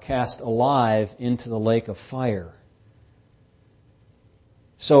are cast alive into the lake of fire.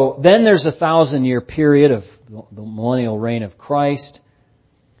 So then there's a 1,000-year period of the millennial reign of Christ.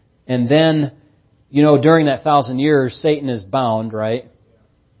 And then, during that 1,000 years, Satan is bound, right?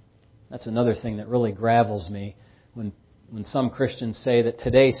 That's another thing that really gravels me when some Christians say that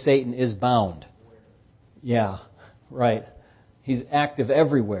today Satan is bound. Yeah, right. He's active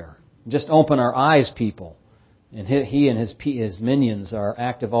everywhere. Just open our eyes, people. And he and his minions are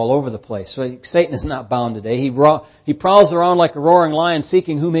active all over the place. So Satan is not bound today. He prowls around like a roaring lion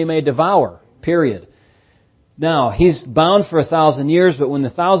seeking whom he may devour. Period. Now, he's bound for 1,000 years, but when the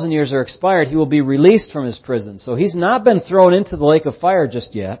 1,000 years are expired, he will be released from his prison. So he's not been thrown into the lake of fire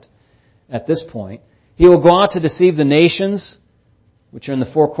just yet, at this point. He will go out to deceive the nations, which are in the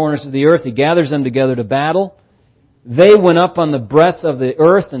four corners of the earth. He gathers them together to battle. They went up on the breadth of the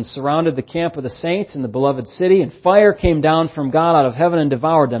earth and surrounded the camp of the saints in the beloved city, and fire came down from God out of heaven and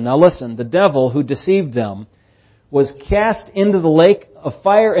devoured them. Now listen, the devil who deceived them was cast into the lake of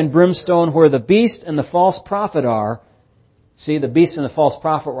fire and brimstone where the beast and the false prophet are. See, the beast and the false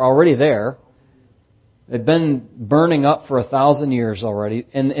prophet were already there. They've been burning up for 1,000 years already.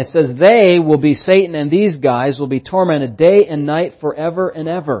 And it says they will be Satan, and these guys will be tormented day and night forever and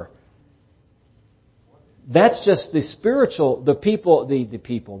ever. That's just the spiritual, the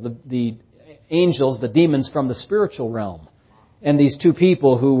angels, the demons from the spiritual realm. And these two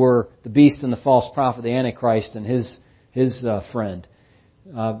people who were the beast and the false prophet, the Antichrist and his friend.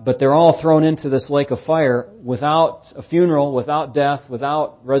 But they're all thrown into this lake of fire without a funeral, without death,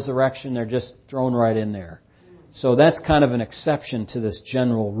 without resurrection. They're just thrown right in there. So that's kind of an exception to this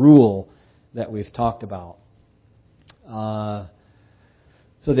general rule that we've talked about.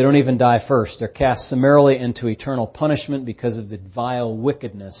 So they don't even die first. They're cast summarily into eternal punishment because of the vile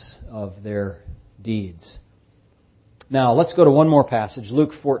wickedness of their deeds. Now, let's go to one more passage,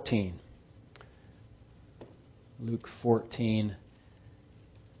 Luke 14. Luke 14.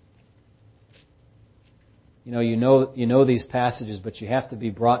 You know these passages, but you have to be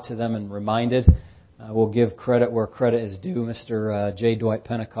brought to them and reminded. We'll give credit where credit is due. Mr. J. Dwight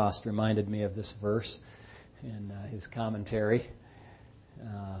Pentecost reminded me of this verse in his commentary.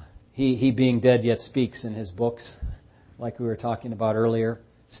 He being dead yet speaks in his books, like we were talking about earlier,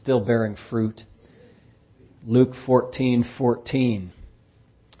 still bearing fruit. Luke 14:14.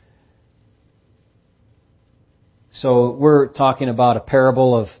 So we're talking about a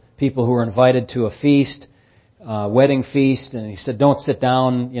parable of people who are invited to a feast, wedding feast, and he said, don't sit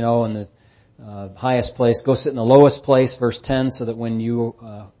down, in the highest place. Go sit in the lowest place, verse 10, so that when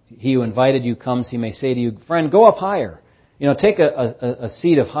he who invited you comes, he may say to you, friend, go up higher. Take a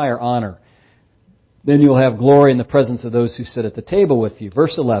seat of higher honor. Then you'll have glory in the presence of those who sit at the table with you.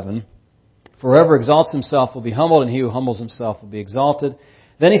 Verse 11, for whoever exalts himself will be humbled, and he who humbles himself will be exalted.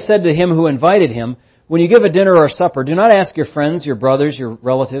 Then he said to him who invited him, when you give a dinner or a supper, do not ask your friends, your brothers, your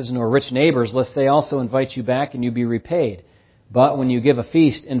relatives, nor rich neighbors, lest they also invite you back and you be repaid. But when you give a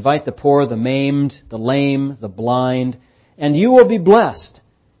feast, invite the poor, the maimed, the lame, the blind, and you will be blessed,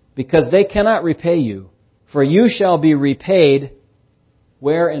 because they cannot repay you. For you shall be repaid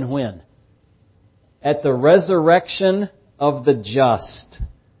where and when? At the resurrection of the just.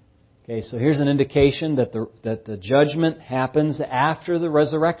 Okay, so here's an indication that the judgment happens after the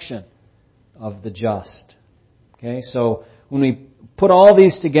resurrection of the just. Okay, so when we put all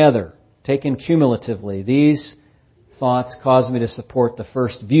these together, taken cumulatively, these thoughts cause me to support the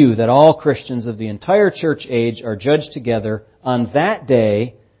first view that all Christians of the entire church age are judged together on that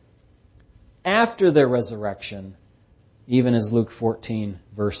day after their resurrection, even as Luke 14,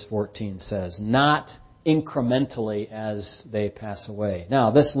 verse 14 says, not incrementally as they pass away. Now,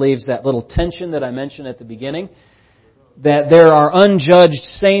 this leaves that little tension that I mentioned at the beginning, that there are unjudged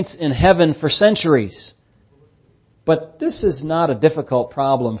saints in heaven for centuries. But this is not a difficult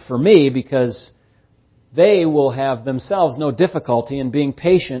problem for me, because they will have themselves no difficulty in being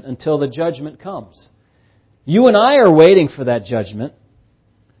patient until the judgment comes. You and I are waiting for that judgment.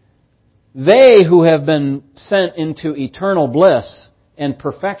 They who have been sent into eternal bliss and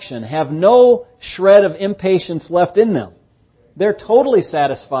perfection have no shred of impatience left in them. They're totally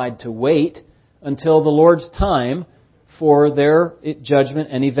satisfied to wait until the Lord's time for their judgment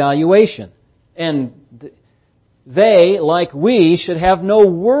and evaluation. And they, like we, should have no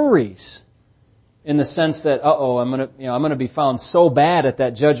worries in the sense that, I'm going to be found so bad at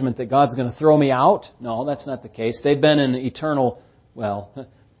that judgment that God's going to throw me out. No, that's not the case. They've been in eternal,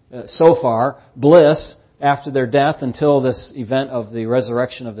 so far, bliss after their death until this event of the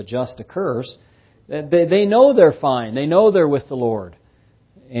resurrection of the just occurs. They know they're fine. They know they're with the Lord.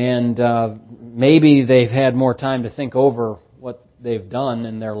 And maybe they've had more time to think over what they've done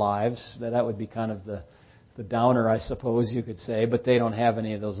in their lives. That would be kind of the downer, I suppose you could say. But they don't have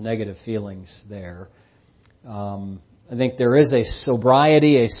any of those negative feelings there. I think there is a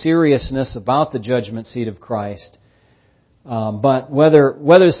sobriety, a seriousness about the judgment seat of Christ. But whether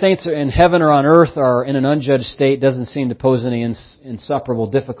the saints are in heaven or on earth are in an unjudged state doesn't seem to pose any insuperable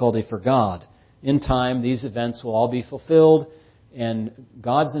difficulty for God. In time, these events will all be fulfilled. And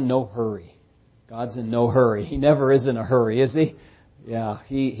God's in no hurry. God's in no hurry. He never is in a hurry, is He? Yeah,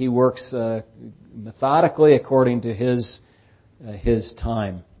 He works methodically according to His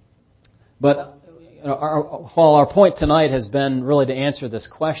time. But while our point tonight has been really to answer this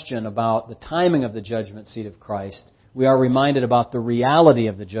question about the timing of the judgment seat of Christ, we are reminded about the reality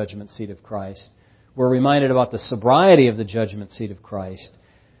of the judgment seat of Christ. We're reminded about the sobriety of the judgment seat of Christ.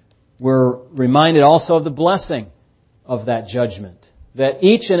 We're reminded also of the blessing of that judgment. That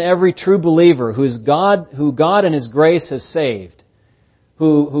each and every true believer who God in His grace has saved,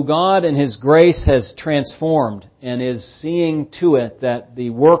 who God in His grace has transformed and is seeing to it that the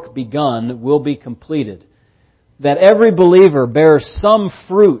work begun will be completed. That every believer bears some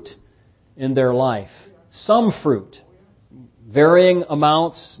fruit in their life. Some fruit. Varying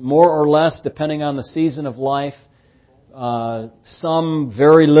amounts, more or less, depending on the season of life. Some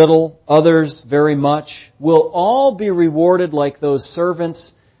very little, others very much, will all be rewarded like those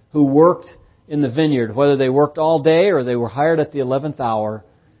servants who worked in the vineyard. Whether they worked all day or they were hired at the 11th hour,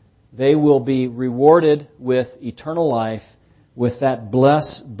 they will be rewarded with eternal life, with that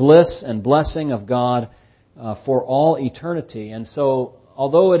bliss and blessing of God for all eternity. And so,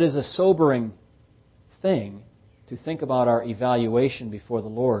 although it is a sobering thing to think about our evaluation before the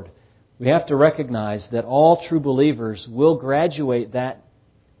Lord, we have to recognize that all true believers will graduate that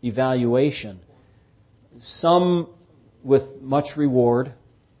evaluation. Some with much reward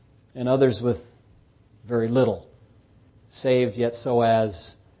and others with very little. Saved yet so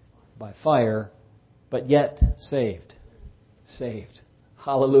as by fire, but yet saved. Saved.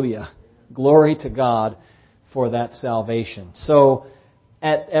 Hallelujah. Glory to God for that salvation. So,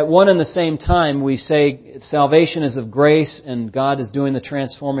 at one and the same time, we say salvation is of grace and God is doing the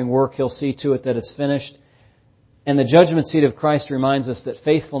transforming work. He'll see to it that it's finished. And the judgment seat of Christ reminds us that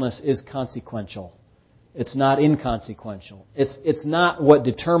faithfulness is consequential. It's not inconsequential. It's not what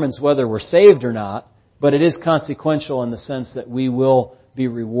determines whether we're saved or not, but it is consequential in the sense that we will be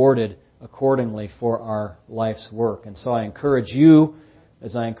rewarded accordingly for our life's work. And so I encourage you,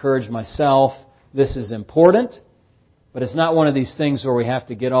 as I encourage myself, this is important. But it's not one of these things where we have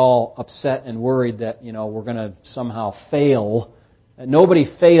to get all upset and worried that, we're going to somehow fail. Nobody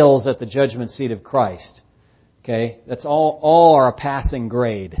fails at the judgment seat of Christ. Okay? That's all are a passing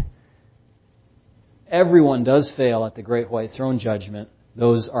grade. Everyone does fail at the great white throne judgment.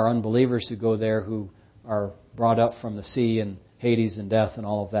 Those are unbelievers who go there, who are brought up from the sea and Hades and death and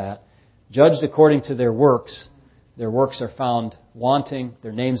all of that. Judged according to their works. Their works are found wanting.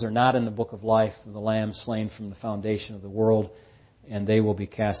 Their names are not in the book of life of the Lamb slain from the foundation of the world. And they will be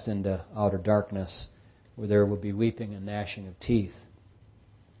cast into outer darkness, where there will be weeping and gnashing of teeth.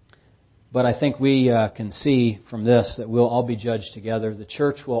 But I think we can see from this that we'll all be judged together. The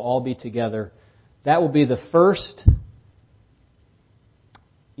church will all be together. That will be the first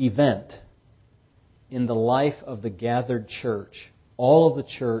event in the life of the gathered church. All of the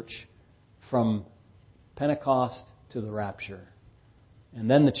church from Pentecost to the rapture. And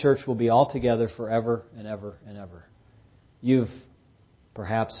then the church will be all together forever and ever and ever. You've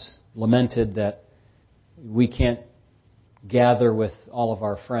perhaps lamented that we can't gather with all of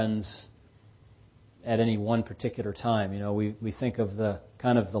our friends at any one particular time. We think of the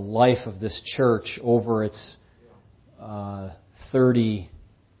kind of the life of this church over its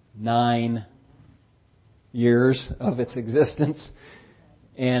 39 years of its existence.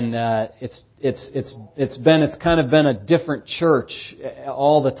 And it's kind of been a different church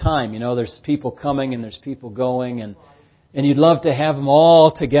all the time. There's people coming and there's people going, and you'd love to have them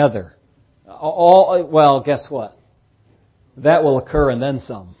all together. Well, guess what? That will occur and then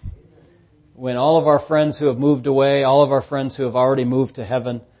some. When all of our friends who have moved away, all of our friends who have already moved to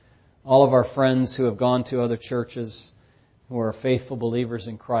heaven, all of our friends who have gone to other churches, who are faithful believers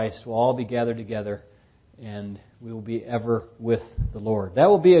in Christ, will all be gathered together, and we will be ever with the Lord. That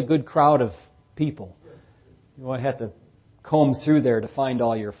will be a good crowd of people. You won't have to comb through there to find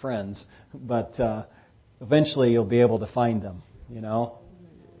all your friends, but eventually you'll be able to find them,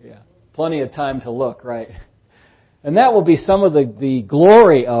 Yeah. Plenty of time to look, right? And that will be some of the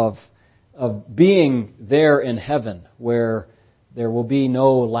glory of being there in heaven, where there will be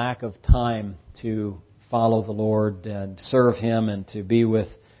no lack of time to follow the Lord and serve Him and to be with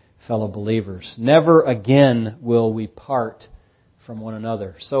fellow believers. Never again will we part from one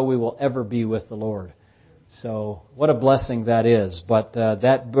another. So we will ever be with the Lord. So what a blessing that is. But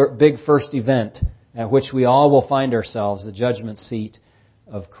that big first event at which we all will find ourselves, the judgment seat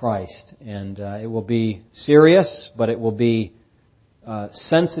of Christ. And it will be serious, but it will be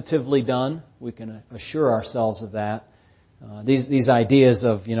sensitively done. We can assure ourselves of that. These ideas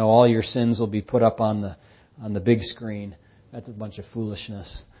of, all your sins will be put up on the big screen. That's a bunch of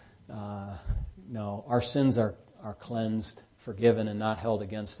foolishness. No, our sins are cleansed, forgiven, and not held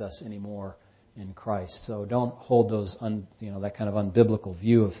against us anymore in Christ. So don't hold those that kind of unbiblical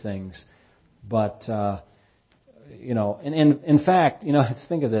view of things. But and in fact, let's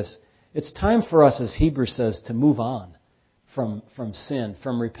think of this. It's time for us, as Hebrews says, to move on from sin,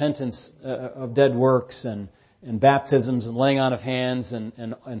 from repentance of dead works and baptisms and laying on of hands and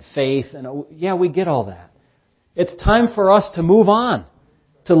faith. And we get all that. It's time for us to move on,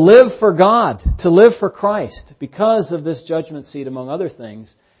 to live for God, to live for Christ. Because of this judgment seat, among other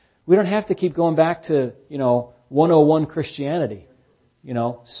things, we don't have to keep going back to, 101 Christianity.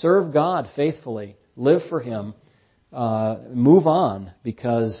 Serve God faithfully, live for Him, move on,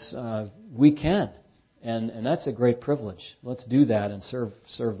 because we can. And that's a great privilege. Let's do that and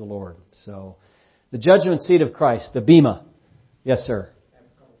serve the Lord. So, the judgment seat of Christ, the Bema. Yes, sir.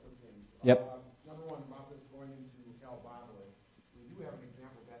 Yep. Number one, about this going into hell bodily. We do have an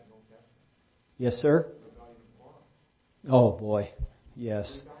example of that in the Old Testament. Yes, sir. The rebellion of Korah. Oh, boy.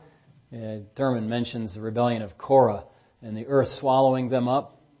 Yes. Thurman mentions the rebellion of Korah and the earth swallowing them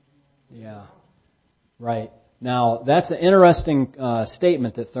up. Yeah. Right. Now, that's an interesting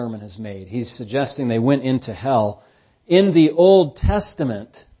statement that Thurman has made. He's suggesting they went into hell. In the Old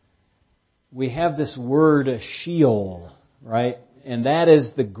Testament, we have this word Sheol, right? And that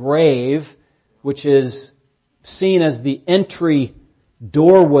is the grave, which is seen as the entry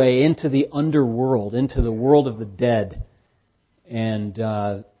doorway into the underworld, into the world of the dead. And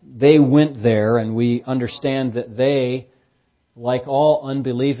they went there, and we understand that they, like all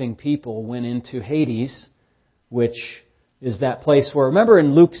unbelieving people, went into Hades, which is that place where, remember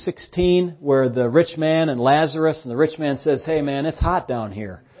in Luke 16, where the rich man and Lazarus, and the rich man says, hey man, it's hot down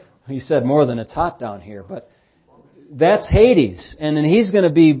here. He said more than it's hot down here, but that's Hades. And then he's going to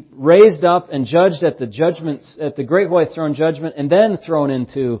be raised up and judged at the great white throne judgment, and then thrown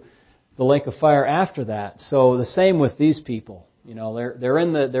into the lake of fire after that. So the same with these people. You know, they're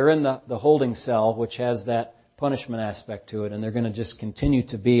in the holding cell, which has that punishment aspect to it, and they're going to just continue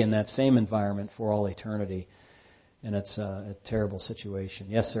to be in that same environment for all eternity. And it's a terrible situation.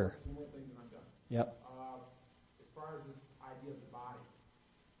 Yes, sir. One more thing, and I'm done. Yep. As far as this idea of the body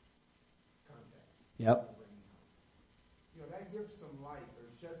context. Yep. You know, that gives some light, or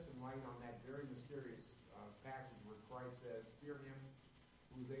sheds some light on that very mysterious passage where Christ says, fear him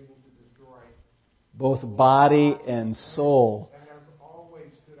who is able to destroy both body and soul. That has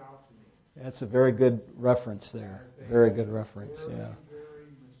always stood out to me. That's a very good reference there. Very good reference, yeah. Very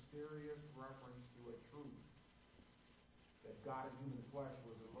mysterious reference to a truth that God in human flesh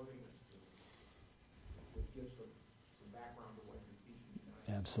was alerting us to, which gives some background to what you're teaching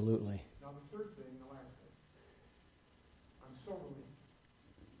tonight. Absolutely. Now the third thing, the last thing, I'm so relieved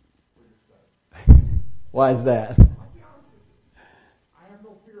for your study. Why is that? I'll be honest with you. I have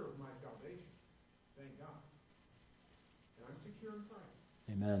no fear of my salvation. Thank God. And I'm secure in Christ.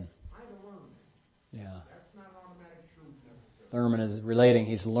 Amen. I had to learn that. Yeah. That's not an automatic truth necessarily. Thurman is relating,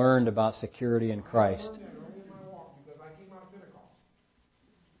 he's learned about security in Christ. I learned that early in my walk because I came out of Pentecost.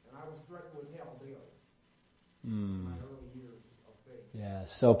 And I was threatened with hell daily. In my early years of faith. Yeah,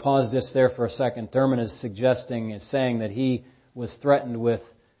 so pause just there for a second. Thurman is saying that he was threatened with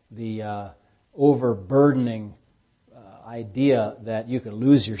the overburdening idea that you could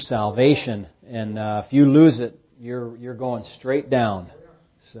lose your salvation, and if you lose it, you're going straight down.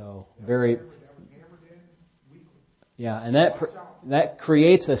 So very, yeah, and that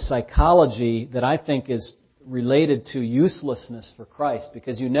creates a psychology that I think is related to uselessness for Christ,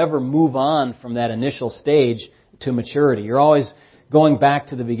 because you never move on from that initial stage to maturity. You're always going back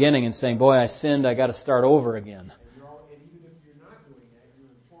to the beginning and saying, boy, I sinned, I got to start over again. And even if you're not doing that, you're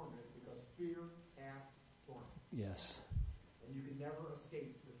in torment because fear hath torment. Yes. And you can never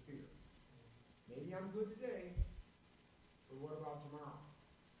escape the fear. Maybe I'm good today, but what about tomorrow?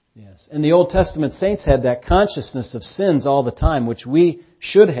 Yes. And the Old Testament saints had that consciousness of sins all the time, which we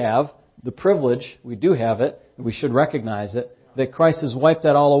should have the privilege, we do have it, and we should recognize it, that Christ has wiped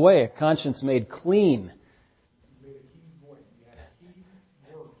that all away, a conscience made clean. You made a key point. You had a key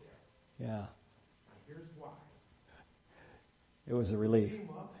word there. Yeah. Now here's why. It was a relief. Came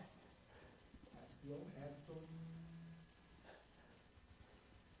up, I still had some,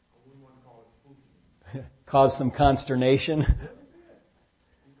 I wouldn't want to call it spookiness. Caused some consternation.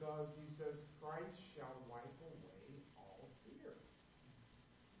 Because he says, Christ shall wipe away all fear.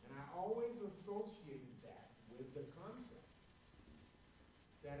 And I always associated that with the concept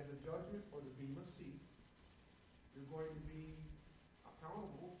that at the judgment or the bema seat, you're going to be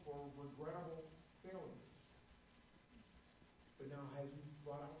accountable for regrettable failures. But now, as you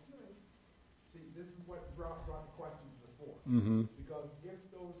brought out tonight, see, this is what brought the questions before. Mm-hmm. Because if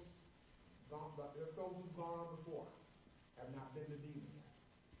those who've gone on before have not been redeemed yet,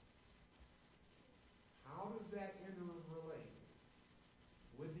 how does that interrelate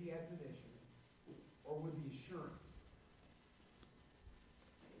with the admonition or with the assurance?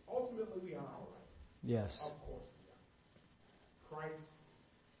 Ultimately, we are all right. Yes. Of course we are. Christ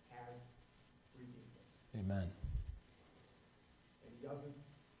has redeemed us. Amen. And he doesn't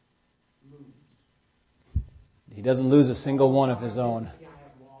lose. He doesn't lose a single one of his own. I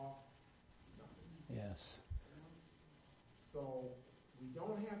have lost nothing. Yes. So we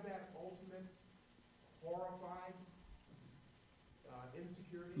don't have that ultimate horrified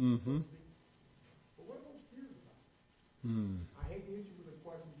insecurity. Mm-hmm. But what are those fears about? Mm. I hate to hit you with a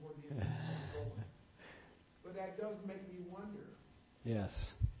question toward the end of the program, but that does make me wonder.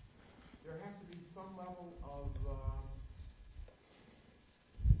 Yes. There has to be some level of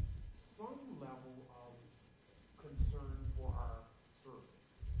concern for our service,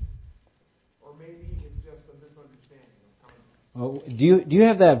 or maybe it's just a misunderstanding of context. Well, do you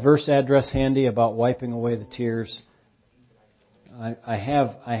have that verse address handy about wiping away the tears? I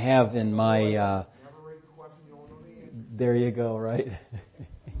have in my. Never raise a question you don't know the answer. There you go. Right.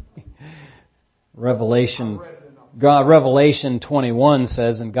 Revelation 21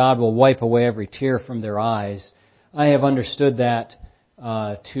 says, "And God will wipe away every tear from their eyes." I have understood that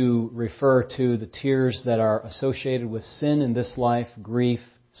to refer to the tears that are associated with sin in this life, grief,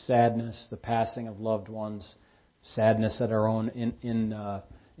 sadness, the passing of loved ones, sadness at our own in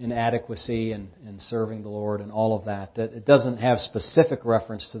inadequacy in serving the Lord and all of that. That it doesn't have specific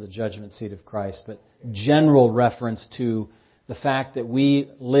reference to the judgment seat of Christ, but general reference to the fact that we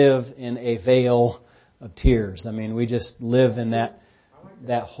live in a vale of tears. I mean, we just live in that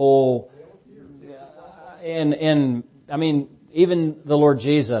whole... And I mean, even the Lord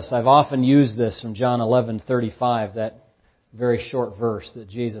Jesus, I've often used this from John 11:35, that very short verse that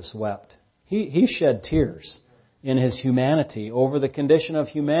Jesus wept. He shed tears in His humanity over the condition of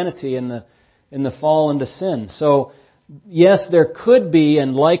humanity in the fall into sin. So, yes, there could be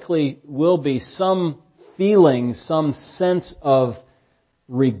and likely will be some feeling, some sense of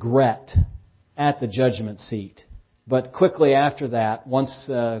regret at the judgment seat. But quickly after that, once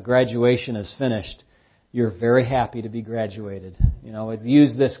graduation is finished, you're very happy to be graduated. You know, I'd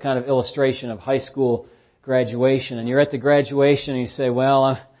use this kind of illustration of high school graduation, and you're at the graduation and you say,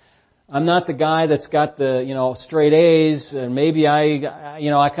 well, I'm not the guy that's got the, straight A's, and maybe I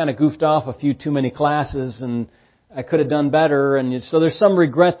kind of goofed off a few too many classes and I could have done better. And so there's some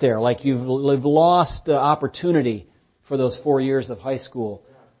regret there, like you've lost the opportunity for those 4 years of high school.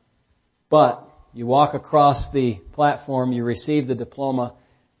 But you walk across the platform, you receive the diploma,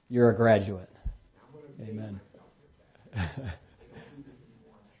 you're a graduate. Amen. But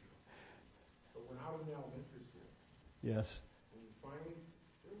when I was in elementary school, yes. when you finally,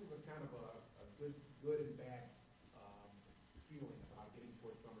 there was a kind of a good and bad feeling about getting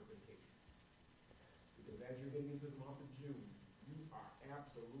towards summer vacation. Because as you're getting into the month of June, you are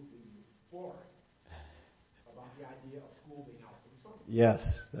absolutely euphoric about the idea of school being out for the summer. Yes,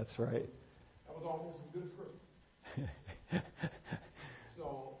 that's right. That was almost as good as Christmas.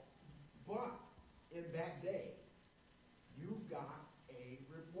 So, but in that day, you got a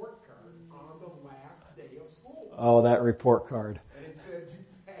report card on the last day of school. Oh, that report card. And it said you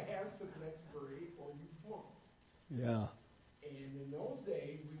passed the next grade or you flunked. Yeah. And in those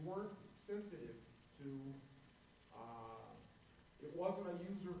days, we weren't sensitive to, it wasn't a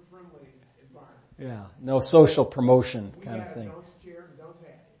user-friendly environment. Yeah, no social promotion kind of thing. We had a dunce chair and dunce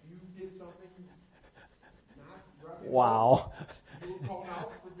hat. If you did something not reputable, wow. you were called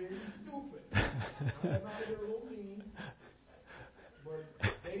out for being stupid. Now, that might have been a little mean, but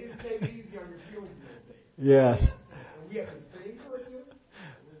they didn't take it easy on your feelings in those days. Yes. And we had the same curriculum.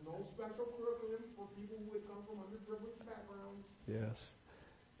 There was no special curriculum for people who had come from underprivileged backgrounds. Yes.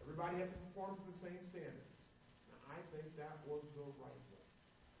 Everybody had to perform to the same standards. Now, I think that was the right way.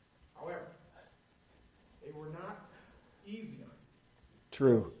 However, they were not easy on you.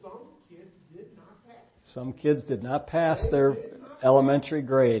 True. Some kids did not pass. Some kids did not pass their elementary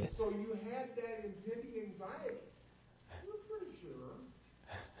grade. So you had that impending anxiety. You were pretty sure.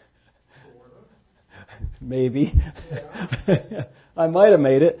 Sort of. Maybe. Yeah. I might have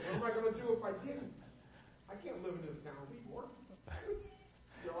made it. What am I going to do if I didn't? I can't live in this town anymore.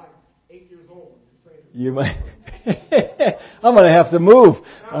 You're like 8 years old and you're saying this. You might. I'm going to have to move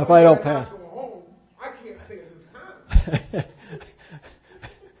if I don't pass. Go home, I can't stay in this town.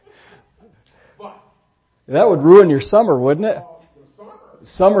 But that would ruin your summer, wouldn't it? the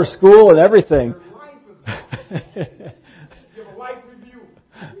Summer school and everything. Your life is you have a life review.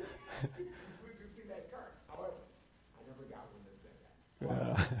 You see that card. However, I never got one that said that.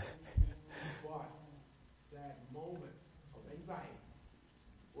 But that moment of anxiety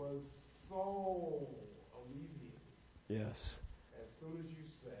was so alleviated. Yes. As soon as you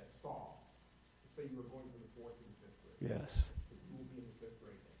saw, say you were going from the 4th to the 5th grade. Yes. You will be in the 5th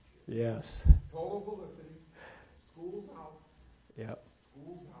grade next year. Yes. Total felicity. School's out. Yep.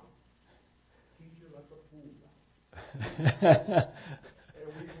 School's out. Teacher let the fools out. And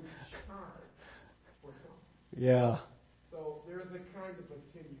we would charge for something. Yeah. So there's a kind of a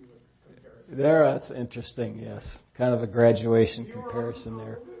tenuous comparison. That's interesting, yes. Kind of a graduation comparison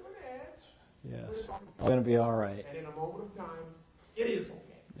there. Yes. It's going to be all right. And in a moment of time, it is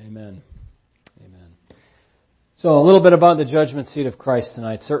okay. Amen. Amen. So a little bit about the judgment seat of Christ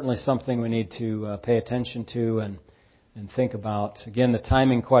tonight. Certainly something we need to pay attention to and think about. Again, the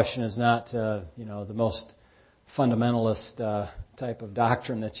timing question is not, the most fundamentalist type of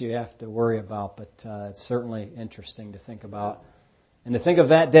doctrine that you have to worry about, but it's certainly interesting to think about. And to think of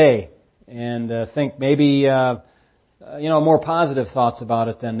that day and think maybe, more positive thoughts about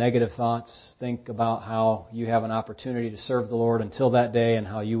it than negative thoughts. Think about how you have an opportunity to serve the Lord until that day and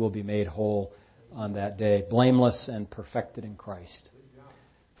how you will be made whole on that day, blameless and perfected in Christ.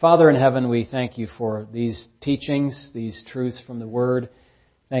 Father in heaven, we thank you for these teachings, these truths from the Word.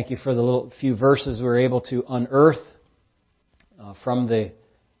 Thank you for the little few verses we were able to unearth from the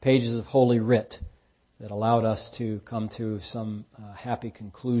pages of Holy Writ that allowed us to come to some happy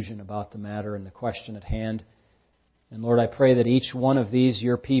conclusion about the matter and the question at hand. And Lord, I pray that each one of these,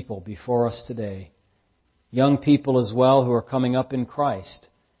 your people before us today, young people as well who are coming up in Christ,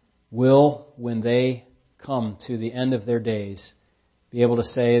 will, when they come to the end of their days, be able to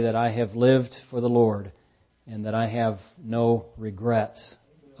say that I have lived for the Lord and that I have no regrets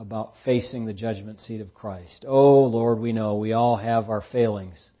about facing the judgment seat of Christ. Oh, Lord, we know we all have our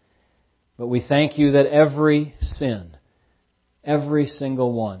failings. But we thank you that every sin, every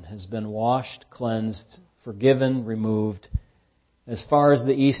single one, has been washed, cleansed, forgiven, removed, as far as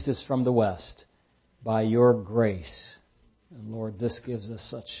the east is from the west, by your grace. And Lord, this gives us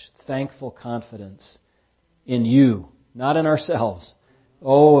such thankful confidence in you, not in ourselves.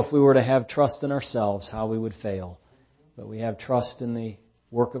 Oh, if we were to have trust in ourselves, how we would fail. But we have trust in the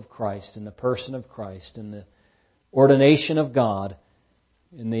work of Christ, in the person of Christ, in the ordination of God,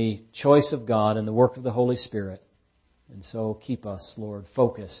 in the choice of God, in the work of the Holy Spirit. And so keep us, Lord,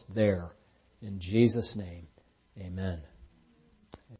 focused there. In Jesus' name, amen.